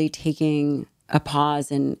you're really taking a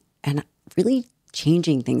pause and really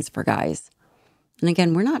changing things for guys. And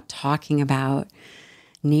again, we're not talking about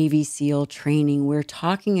Navy SEAL training. We're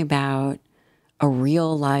talking about a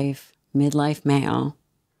real life midlife male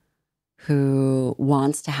who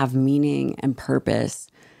wants to have meaning and purpose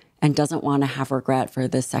and doesn't want to have regret for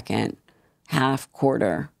the second half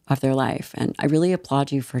quarter of their life. And I really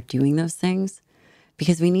applaud you for doing those things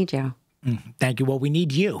because we need you. Thank you. Well, we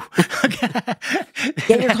need you.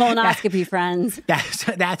 Get your colonoscopy, friends.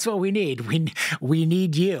 That's what we need. We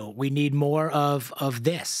need you. We need more of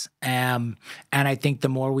this. And I think the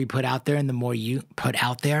more we put out there and the more you put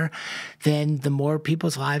out there, then the more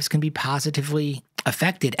people's lives can be positively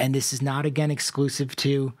affected. And this is not, again, exclusive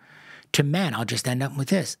to men. I'll just end up with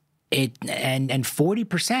this. And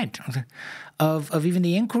 40% of even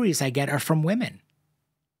the inquiries I get are from women.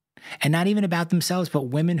 And not even about themselves, but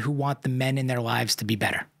women who want the men in their lives to be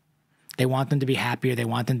better. They want them to be happier. They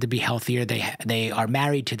want them to be healthier. They are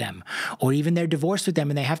married to them, or even they're divorced with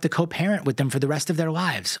them and they have to co-parent with them for the rest of their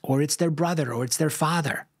lives, or it's their brother, or it's their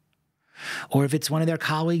father, or if it's one of their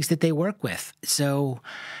colleagues that they work with. So,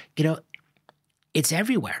 it's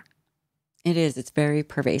everywhere. It is. It's very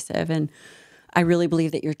pervasive. And I really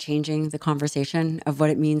believe that you're changing the conversation of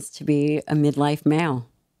what it means to be a midlife male.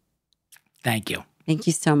 Thank you. Thank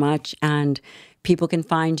you so much. And people can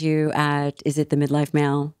find you at, is it the Midlife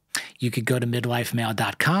Male? You could go to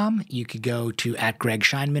midlifemale.com. You could go to @Greg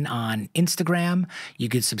Scheinman on Instagram. You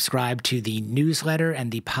could subscribe to the newsletter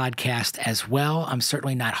and the podcast as well. I'm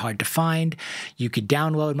certainly not hard to find. You could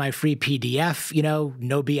download my free PDF,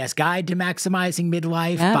 No BS Guide to Maximizing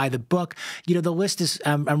Midlife, buy the book. The list is,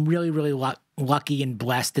 I'm really, really lucky and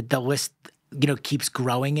blessed that the list keeps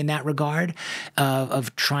growing in that regard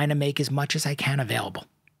of trying to make as much as I can available.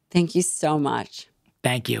 Thank you so much.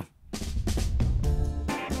 Thank you.